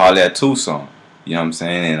 they hollered at Toussaint. You know what I'm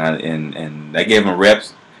saying? And that gave him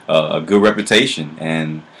a good reputation,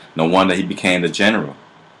 and no wonder he became the general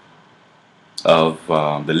of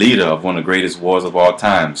the leader of one of the greatest wars of all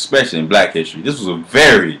time, especially in Black history. This was a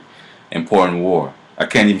very important war. I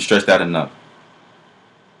can't even stress that enough.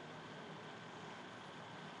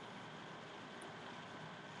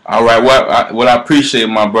 All right, well, I appreciate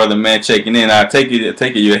my brother, man, checking in. I take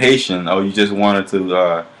it you're Haitian, or you just wanted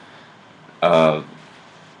to uh,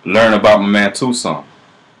 learn about my man Toussaint.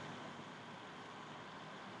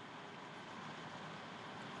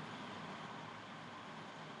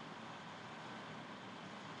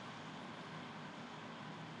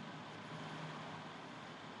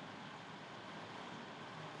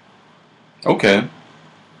 Okay,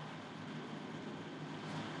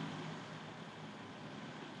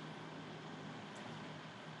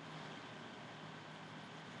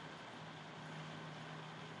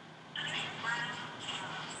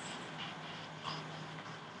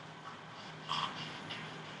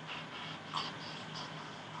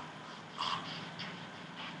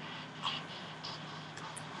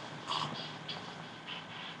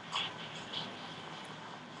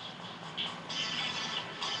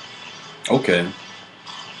 okay.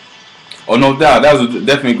 Oh, no doubt. That was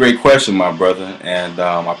definitely a great question, my brother, and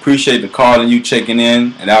I appreciate the call and you checking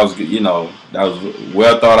in. And that was, that was a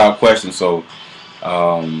well thought out question. So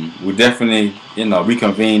we definitely,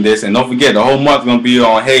 reconvene this, and don't forget the whole month is gonna be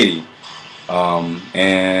on Haiti.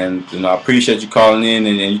 And I appreciate you calling in,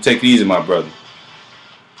 and you take it easy, my brother.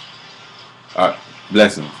 All right,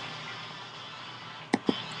 blessings.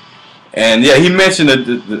 And yeah, he mentioned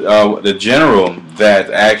the general that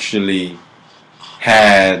actually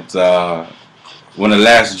had one of the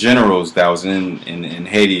last generals that was in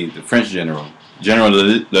Haiti, the French general, General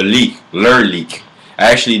Lerlique.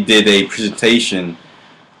 I actually did a presentation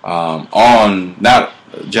on not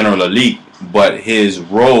General Lerlique, but his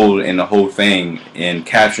role in the whole thing in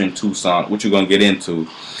capturing Toussaint, which we're going to get into.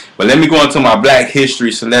 But let me go into my Black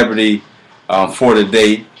History celebrity for the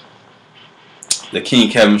day. The King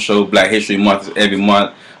Kevin Show, Black History Month every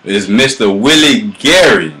month, is Mr. Willie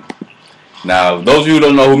Gary. Now, those of you who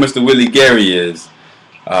don't know who Mr. Willie Gary is,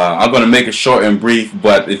 I'm going to make it short and brief,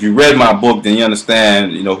 but if you read my book, then you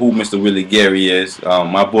understand, who Mr. Willie Gary is.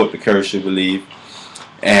 My book, The Courage to Believe.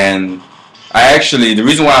 And the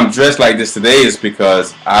reason why I'm dressed like this today is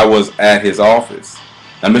because I was at his office.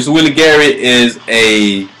 Now, Mr. Willie Gary is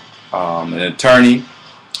an attorney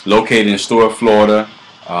located in Stuart, Florida.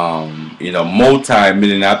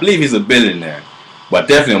 Multi-millionaire. I believe he's a billionaire, but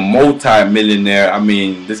definitely a multi-millionaire. I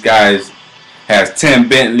mean, this guy has 10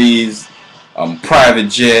 Bentleys, private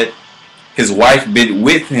jet. His wife been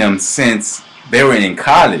with him since they were in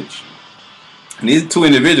college. And these two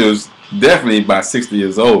individuals definitely about 60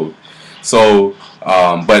 years old. So,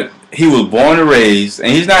 but he was born and raised, and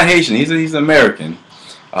he's not Haitian. He's American.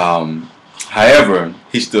 However,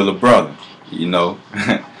 he's still a brother.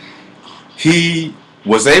 He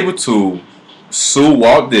was able to sue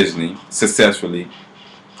Walt Disney successfully,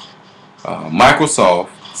 Microsoft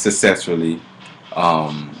successfully,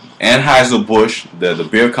 Anheuser-Busch, the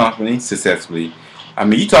beer company, successfully. I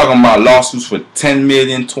mean, you're talking about lawsuits for 10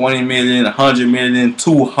 million, 20 million, 100 million,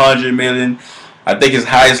 200 million. I think his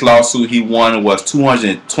highest lawsuit he won was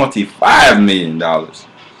 $225 million.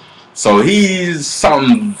 So he's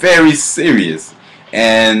something very serious.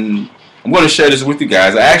 And I'm going to share this with you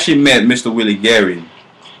guys. I actually met Mr. Willie Gary.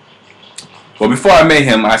 But before I met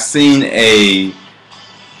him, I seen a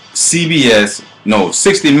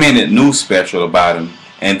 60-minute news special about him.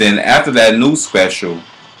 And then after that news special,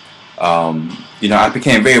 I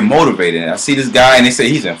became very motivated. I see this guy and they say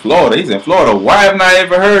he's in Florida. He's in Florida. Why haven't I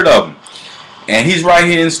ever heard of him? And he's right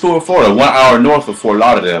here in Stuart, Florida, 1 hour north of Fort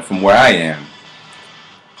Lauderdale from where I am.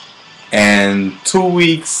 And 2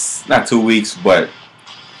 weeks, not 2 weeks, but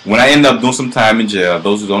when I ended up doing some time in jail,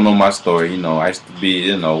 those who don't know my story, I used to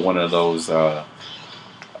be, one of those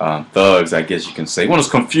thugs, I guess you can say. One of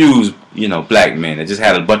those confused, black men that just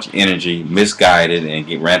had a bunch of energy, misguided, and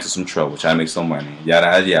ran into some trouble, trying to make some money,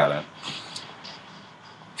 yada, yada.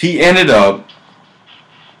 He ended up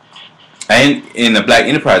in the Black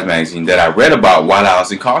Enterprise magazine that I read about while I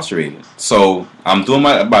was incarcerated. So I'm doing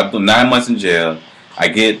about 9 months in jail. I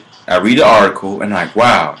read the article, and I'm like,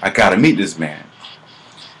 wow, I got to meet this man.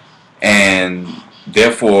 And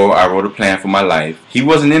therefore, I wrote a plan for my life. He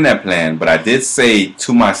wasn't in that plan, but I did say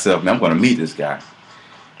to myself, man, I'm going to meet this guy.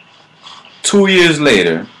 2 years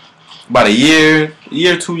later, about a year,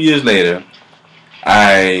 2 years later,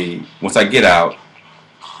 once I get out,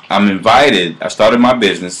 I'm invited. I started my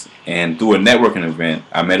business, and through a networking event,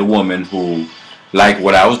 I met a woman who liked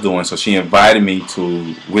what I was doing, so she invited me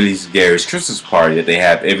to Willie Gary's Christmas party that they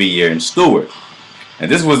have every year in Stuart.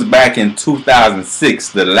 And this was back in 2006,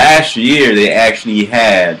 the last year they actually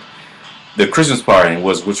had the Christmas party,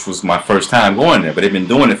 which was my first time going there. But they've been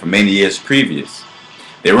doing it for many years previous.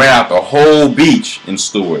 They ran out the whole beach in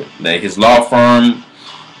Stuart. Like his law firm,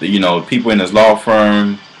 people in his law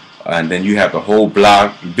firm, and then you have the whole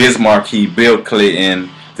block. Bismarck, Bill Clinton,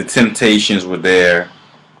 the Temptations were there.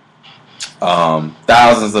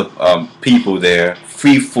 Thousands of people there.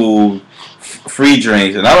 Free food. Free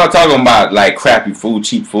drinks, and I'm not talking about like crappy food,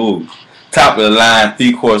 cheap food. Top of the line,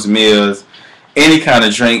 3-course meals, any kind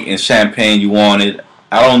of drink and champagne you wanted.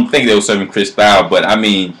 I don't think they were serving Cristal, but I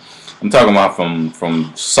mean, I'm talking about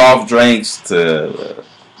from soft drinks to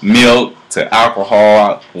milk to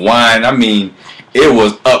alcohol, wine. I mean, it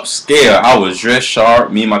was upscale. I was dressed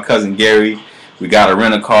sharp. Me and my cousin Gary, we got a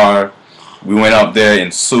rental car. We went up there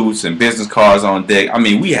in suits and business cards on deck. I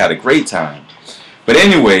mean, we had a great time. But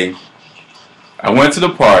anyway, I went to the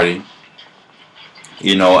party.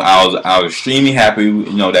 I was extremely happy,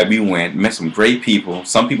 that we went. Met some great people.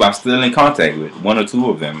 Some people I'm still in contact with. 1 or 2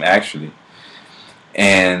 of them, actually.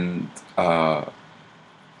 And about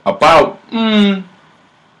a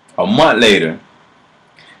month later,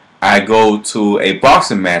 I go to a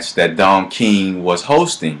boxing match that Don King was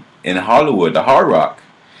hosting in Hollywood, the Hard Rock.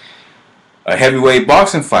 A heavyweight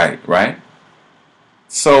boxing fight, right?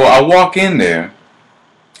 So I walk in there.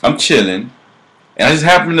 I'm chilling. And I just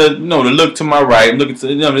happened to, to look to my right, look at,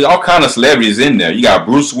 there's all kind of celebrities in there. You got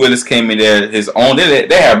Bruce Willis came in there, his own. They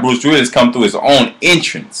had Bruce Willis come through his own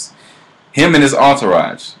entrance, him and his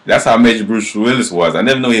entourage. That's how major Bruce Willis was. I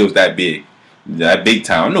never knew he was that big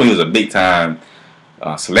time. I knew he was a big time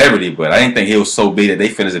celebrity, but I didn't think he was so big that they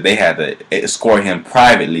felt as if they had to escort him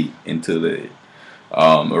privately into the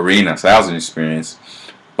arena. So that was an experience.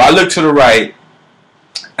 But I look to the right,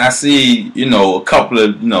 I see, a couple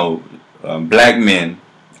of, black men,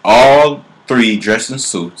 all three dressed in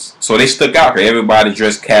suits. So they stuck out because everybody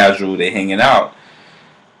dressed casual. They hanging out.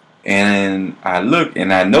 And I looked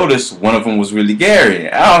and I noticed one of them was really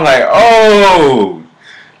Gary. I was like, oh,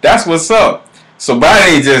 that's what's up. So, but I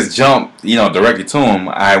didn't just jump, directly to him.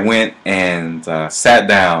 I went and sat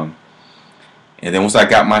down. And then once I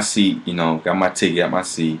got my seat, got my ticket, got my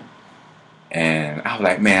seat. And I was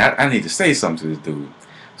like, man, I need to say something to this dude.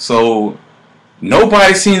 So,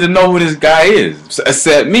 nobody seemed to know who this guy is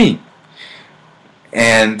except me.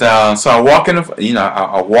 And so I walk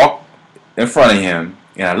I walk in front of him.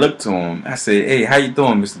 And I looked to him. I said, "Hey, how you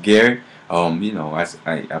doing, Mr. Gary?"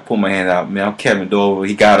 I put my hand out. Man, I'm Kevin Dover.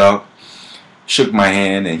 He got up, shook my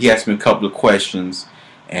hand, and he asked me a couple of questions.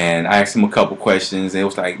 And I asked him a couple of questions. And it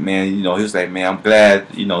was like, man, he was like, man, I'm glad,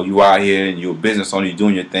 you out here and you're a business owner, you're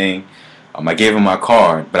doing your thing. I gave him my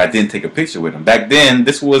card, but I didn't take a picture with him. Back then,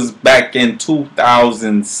 this was back in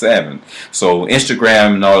 2007. So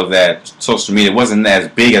Instagram and all of that, social media, wasn't as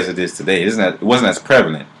big as it is today. It wasn't as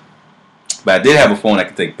prevalent. But I did have a phone that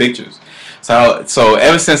could take pictures. So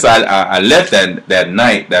ever since I left that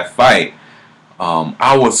night, that fight,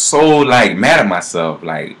 I was so mad at myself,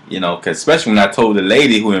 because especially when I told the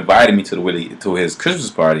lady who invited me to his Christmas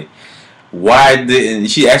party,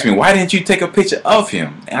 she asked me, why didn't you take a picture of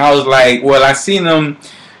him? And I was like, well, I seen him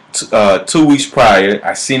 2 weeks prior.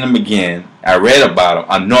 I seen him again. I read about him.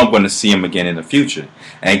 I know I'm going to see him again in the future.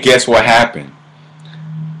 And guess what happened?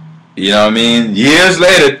 You know what I mean? Years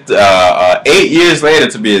later, 8 years later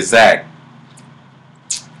to be exact,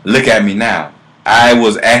 look at me now. I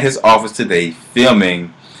was at his office today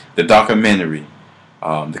filming the documentary,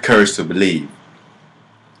 The Courage to Believe.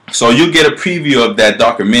 So you get a preview of that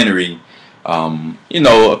documentary, about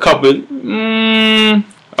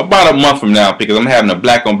a month from now, because I'm having a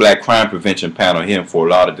black on black crime prevention panel here in Fort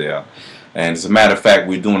Lauderdale. And as a matter of fact,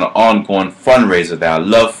 we're doing an ongoing fundraiser that I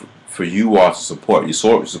love for you all to support. You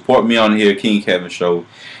support me on here, King Kevin Show.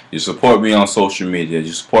 You support me on social media.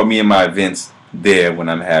 You support me in my events there when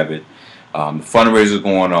I'm having. The fundraiser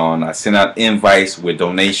going on. I send out invites with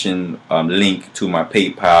donation link to my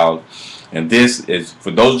PayPal. And this is, for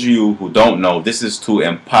those of you who don't know, this is to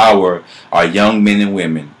empower our young men and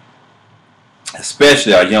women,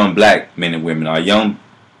 especially our young black men and women, our young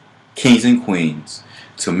kings and queens,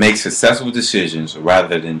 to make successful decisions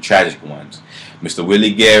rather than tragic ones. Mr.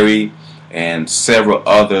 Willie Gary and several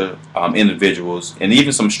other individuals, and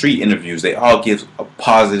even some street interviews, they all give a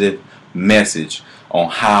positive message on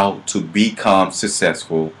how to become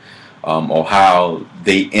successful, or how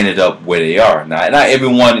they ended up where they are. Now, not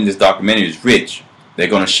everyone in this documentary is rich. They're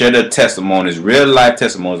going to share their testimonies, real life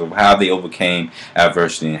testimonies of how they overcame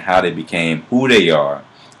adversity and how they became who they are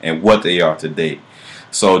and what they are today.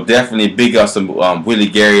 So definitely big ups to Willie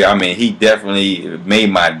Gary. I mean, he definitely made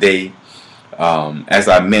my day. As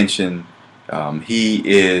I mentioned, he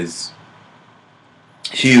is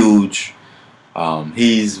huge.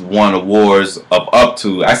 He's won awards of up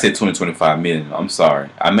to, I said 225 million. I'm sorry.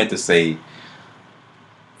 I meant to say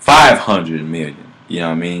 500 million. You know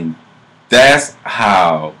what I mean? That's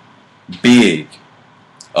how big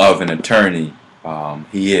of an attorney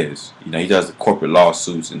he is. He does the corporate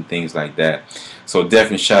lawsuits and things like that. So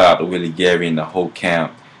definitely shout out to Willie Gary and the whole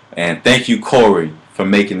camp. And thank you, Corey, for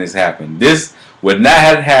making this happen. This would not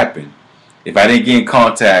have happened if I didn't get in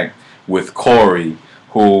contact with Corey,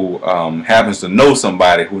 who happens to know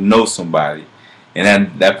somebody who knows somebody,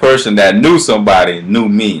 and that person that knew somebody knew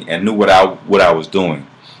me and knew what I was doing.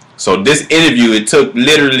 So this interview, it took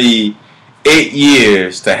literally 8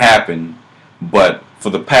 years to happen, but for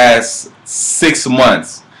the past 6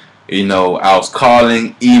 months, I was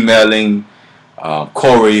calling, emailing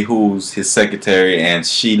Corey, who's his secretary, and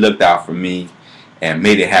she looked out for me and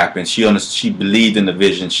made it happen. She believed in the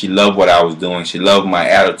vision. She loved what I was doing. She loved my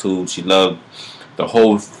attitude. She loved the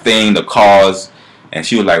whole thing, the cause, and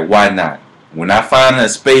she was like, why not? When I find a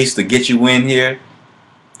space to get you in here,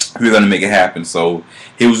 we're gonna make it happen. So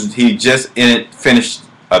he just finished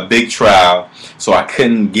a big trial, so I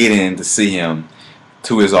couldn't get in to see him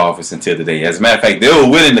to his office until today. As a matter of fact, they were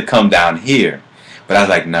willing to come down here, but I was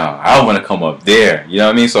like, no, I want to come up there. You know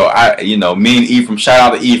what I mean? So me and Ephraim, shout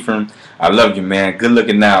out to Ephraim. I love you, man. Good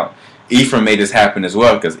looking out. Ephraim made this happen as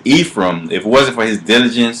well, because Ephraim, if it wasn't for his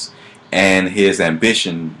diligence and his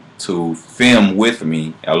ambition to film with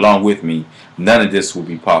me, along with me, none of this would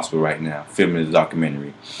be possible right now, filming the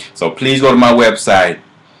documentary. So please go to my website,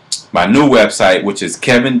 my new website, which is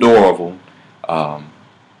Kevin Dorval,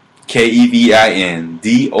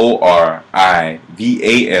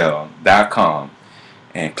 KevinDorival.com.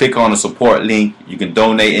 and click on the support link. You can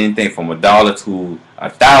donate anything from $1 to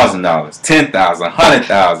 $1,000, 10,000,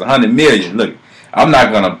 100,000, 100,000,000. Look, I'm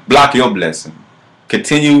not gonna block your blessing.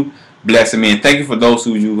 Continue blessing me, and thank you for those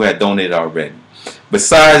who had donated already.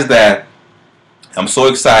 Besides that, I'm so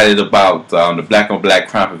excited about the Black on Black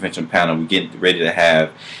Crime Prevention panel we're getting ready to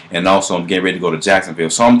have, and also I'm getting ready to go to Jacksonville.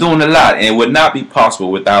 So I'm doing a lot, and it would not be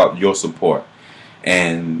possible without your support.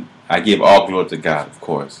 And I give all glory to God, of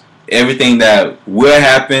course. Everything that will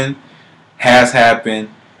happen has happened,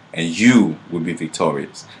 and you will be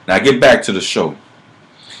victorious. Now get back to the show.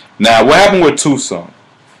 Now, what happened with Toussaint?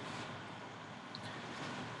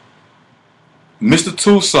 Mr.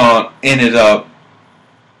 Toussaint ended up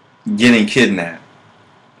getting kidnapped.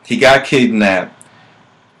 He got kidnapped,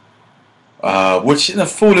 which in a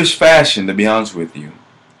foolish fashion, to be honest with you.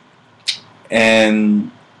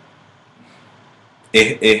 And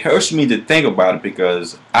it hurts me to think about it,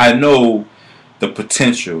 because I know the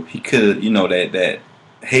potential he could, that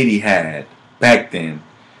Haiti had back then.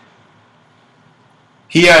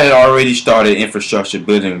 He had already started infrastructure,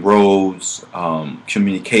 building roads,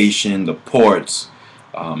 communication, the ports,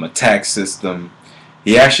 a tax system.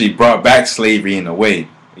 He actually brought back slavery in a way,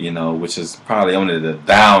 which is probably only the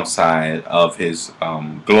downside of his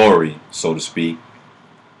glory, so to speak,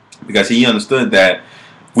 because he understood that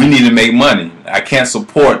we need to make money. I can't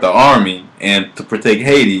support the army and to protect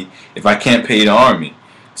Haiti if I can't pay the army.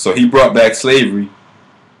 So he brought back slavery,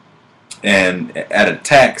 and at a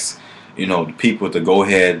tax, the people to go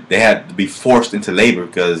ahead, they had to be forced into labor,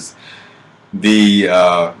 because the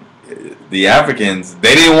Africans,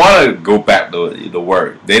 they didn't want to go back to the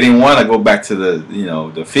work. They didn't want to go back to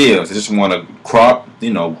the fields. They just want to crop,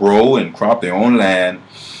 grow and crop their own land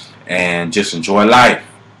and just enjoy life.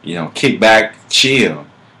 Kick back, chill,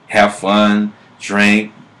 have fun,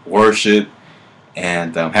 drink, worship,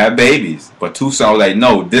 and have babies. But Toussaint was like,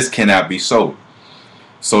 no, this cannot be so.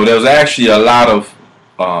 So there was actually a lot of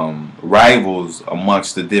rivals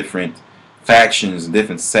amongst the different factions,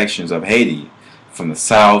 different sections of Haiti, from the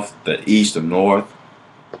south, the east, the north,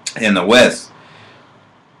 and the west.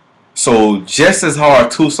 So just as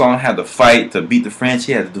hard Toussaint had to fight to beat the French,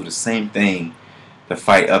 he had to do the same thing to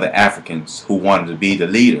fight other Africans who wanted to be the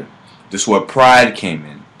leader. This is where pride came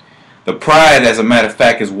in. The pride, as a matter of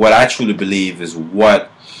fact, is what I truly believe is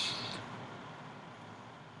what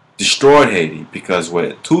destroyed Haiti, because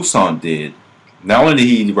what Toussaint did, not only did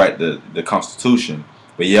he write the Constitution,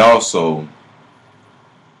 but he also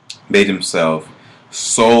made himself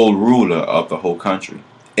sole ruler of the whole country.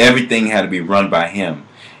 Everything had to be run by him.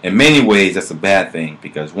 In many ways, that's a bad thing,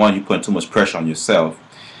 because one, you put too much pressure on yourself,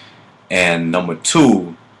 and number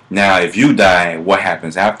two, now if you die, what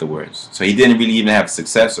happens afterwards? So he didn't really even have a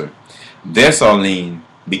successor. Dessalines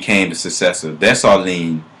became the successor.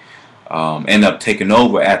 Dessalines ended up taking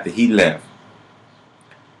over after he left.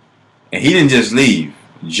 And he didn't just leave.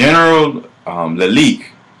 General Lalique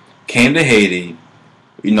came to Haiti,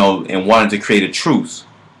 and wanted to create a truce.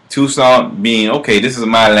 Toussaint being, okay, this is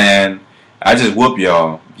my land. I just whoop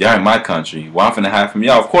y'all. Y'all in my country. Well, I'm finna hide from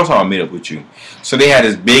y'all. Of course I'll meet up with you. So they had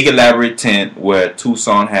this big elaborate tent where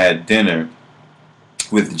Toussaint had dinner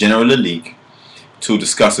with General Lalique to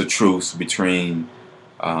discuss a truce between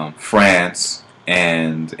France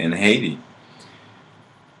and Haiti.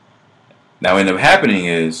 Now, what ended up happening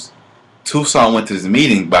is Toussaint went to this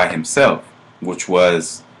meeting by himself, which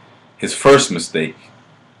was his first mistake,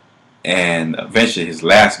 and eventually his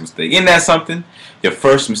last mistake. Isn't that something? Your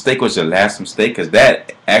first mistake was your last mistake, because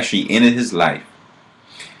that actually ended his life.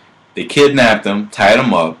 They kidnapped him, tied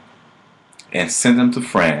him up, and sent him to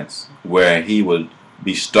France, where he would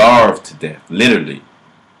be starved to death, literally.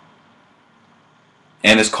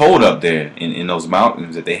 And it's cold up there in those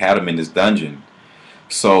mountains that they had him in this dungeon.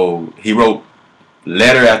 So he wrote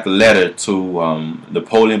letter after letter to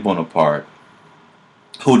Napoleon Bonaparte,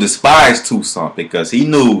 who despised Toussaint, because he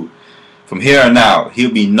knew from here on out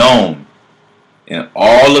he'll be known in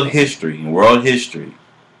all of history, in world history,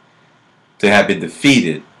 to have been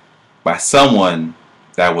defeated by someone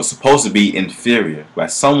that was supposed to be inferior, by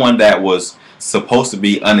someone that was supposed to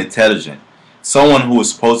be unintelligent, someone who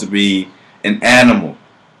was supposed to be an animal,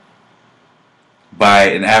 by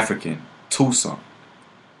an African, Toussaint.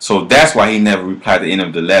 So that's why he never replied to any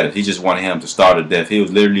of the letters. He just wanted him to starve to death. He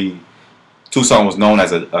was literally, Toussaint was known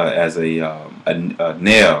as a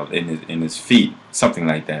nail in his feet, something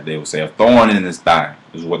like that. They would say a thorn in his thigh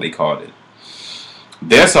is what they called it.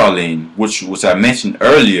 Dessalines, which I mentioned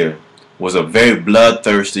earlier, was a very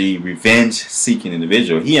bloodthirsty, revenge-seeking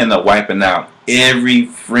individual. He ended up wiping out every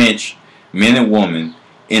French men and women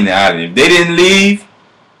in the island. If they didn't leave,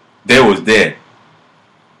 they was dead.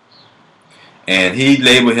 And he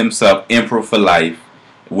labeled himself Emperor for life,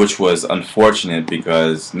 which was unfortunate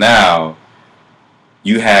because now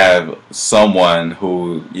you have someone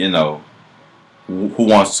who, who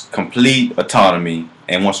wants complete autonomy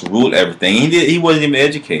and wants to rule everything. He wasn't even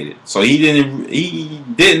educated, so he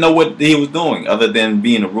didn't know what he was doing other than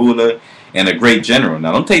being a ruler and a great general.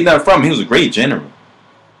 Now, don't take that from him. He was a great general.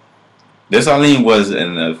 Dessalines was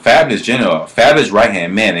a fabulous general, a fabulous right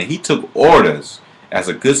hand man, and he took orders as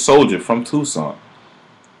a good soldier from Toussaint.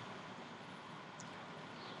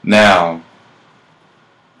 Now,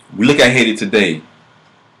 we look at Haiti today,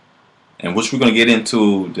 and which we're going to get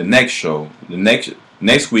into the next show. The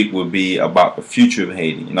next week will be about the future of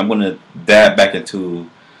Haiti, and I'm going to dive back into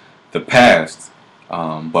the past.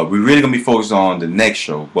 But we're really going to be focused on the next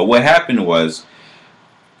show. But what happened was,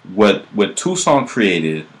 what Toussaint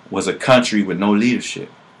created was a country with no leadership.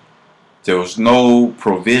 There was no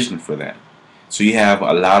provision for that. So you have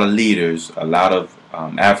a lot of leaders, a lot of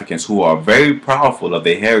Africans who are very proudful of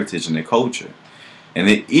their heritage and their culture. And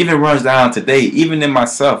it even runs down today, even in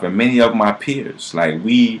myself and many of my peers. Like,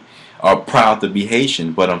 we are proud to be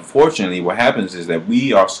Haitian, but unfortunately what happens is that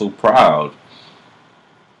we are so proud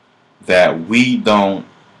that we don't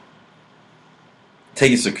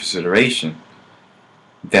take into consideration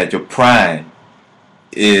that your pride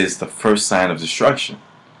is the first sign of destruction.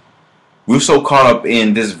 We're so caught up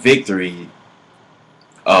in this victory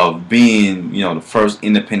of being, the first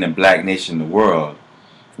independent black nation in the world.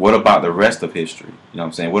 What about the rest of history? You know what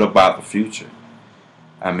I'm saying? What about the future?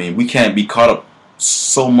 I mean, we can't be caught up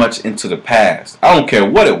so much into the past. I don't care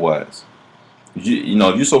what it was. If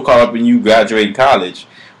you're so caught up in you graduating college,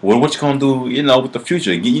 what you gonna do, with the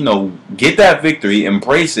future? Get that victory,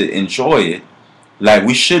 embrace it, enjoy it, like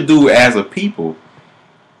we should do as a people.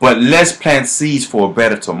 But let's plant seeds for a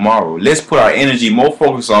better tomorrow. Let's put our energy more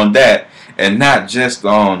focused on that and not just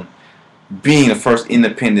on being the first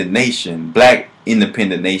independent nation, black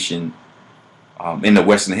independent nation in the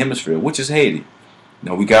Western Hemisphere, which is Haiti.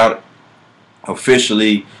 We got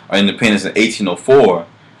officially our independence in 1804,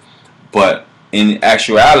 but in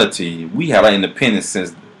actuality, we had our independence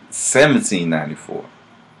since 1794.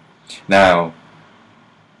 Now,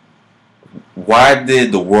 why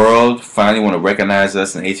did the world finally want to recognize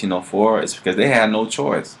us in 1804? It's because they had no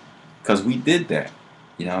choice. Because we did that.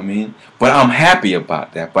 You know what I mean? But I'm happy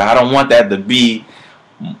about that. But I don't want that to be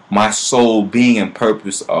my sole being and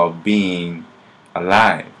purpose of being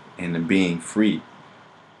alive and being free.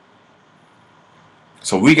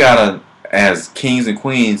 So we gotta, as kings and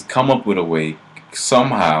queens, come up with a way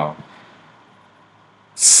somehow,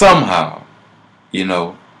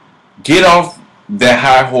 get off that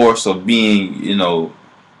high horse of being,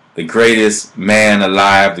 the greatest man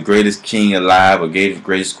alive, the greatest king alive, or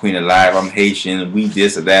greatest queen alive. I'm Haitian, we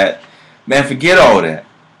this or that. Man, forget all that.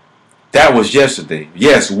 That was yesterday.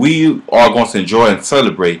 Yes, we are going to enjoy and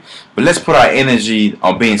celebrate, but let's put our energy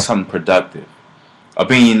on being something productive, of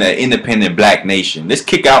being an independent black nation. Let's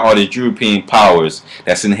kick out all these European powers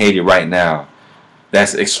that's in Haiti right now,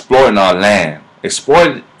 that's exploiting our land,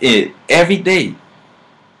 exploiting it every day.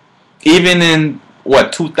 Even in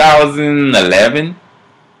 2011,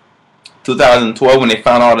 2012, when they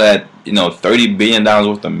found all that $30 billion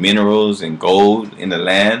worth of minerals and gold in the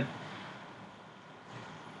land,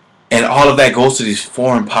 and all of that goes to these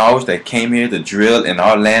foreign powers that came here to drill in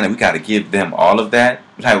our land, and we got to give them all of that.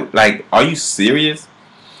 Like, are you serious?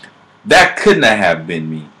 That could not have been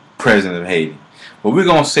me, president of Haiti. But we're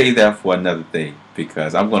gonna save that for another day,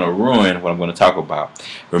 because I'm gonna ruin what I'm gonna talk about.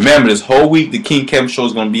 Remember, this whole week the King Kevin Show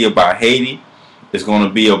is gonna be about Haiti. It's gonna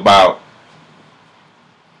be about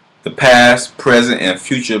the past, present, and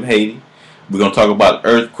future of Haiti. We're gonna talk about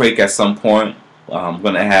earthquake at some point. I'm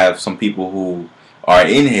gonna have some people who are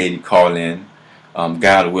in Haiti call in,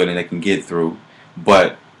 God willing, they can get through.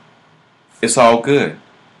 But it's all good,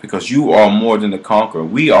 because you are more than the conqueror.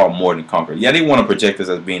 We are more than conqueror. Yeah, they want to project us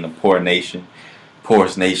as being a poorest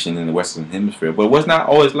nation in the Western Hemisphere, but it was not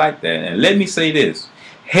always like that. And let me say this: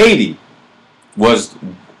 Haiti was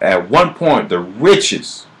at one point one of the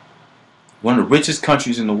richest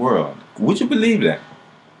countries in the world. Would you believe that?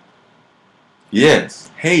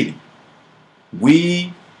 Yes, Haiti.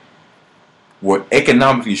 We were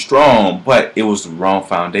economically strong, but it was the wrong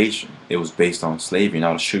foundation. It was based on slavery and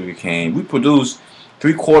all the sugar cane. We produced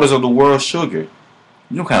 3/4 of the world's sugar. You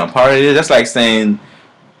know what kind of power it is? That's like saying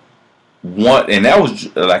and that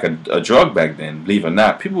was like a drug back then, believe it or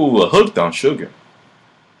not. People were hooked on sugar.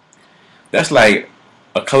 That's like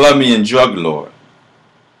a Colombian drug lord,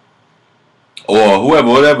 or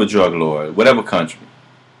whatever drug lord, whatever country,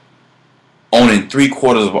 owning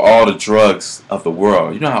 3/4 of all the drugs of the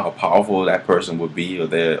world. You know how powerful that person would be, or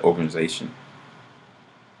their organization.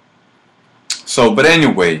 So, but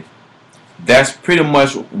anyway, that's pretty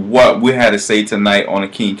much what we had to say tonight on the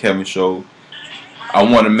King Kevin Show. I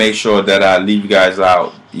want to make sure that I leave you guys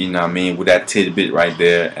out, you know what I mean, with that tidbit right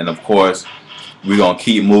there. And of course, we're going to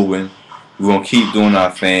keep moving. We're going to keep doing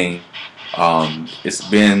our thing. It's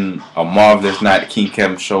been a marvelous night at the King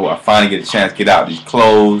Kevin Show. I finally get a chance to get out these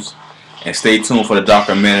clothes. And stay tuned for the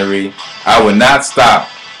documentary. I will not stop,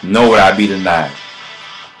 nor will I be denied.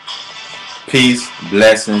 Peace,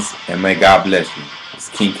 blessings, and may God bless you. It's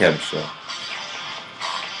the King Kevin Show.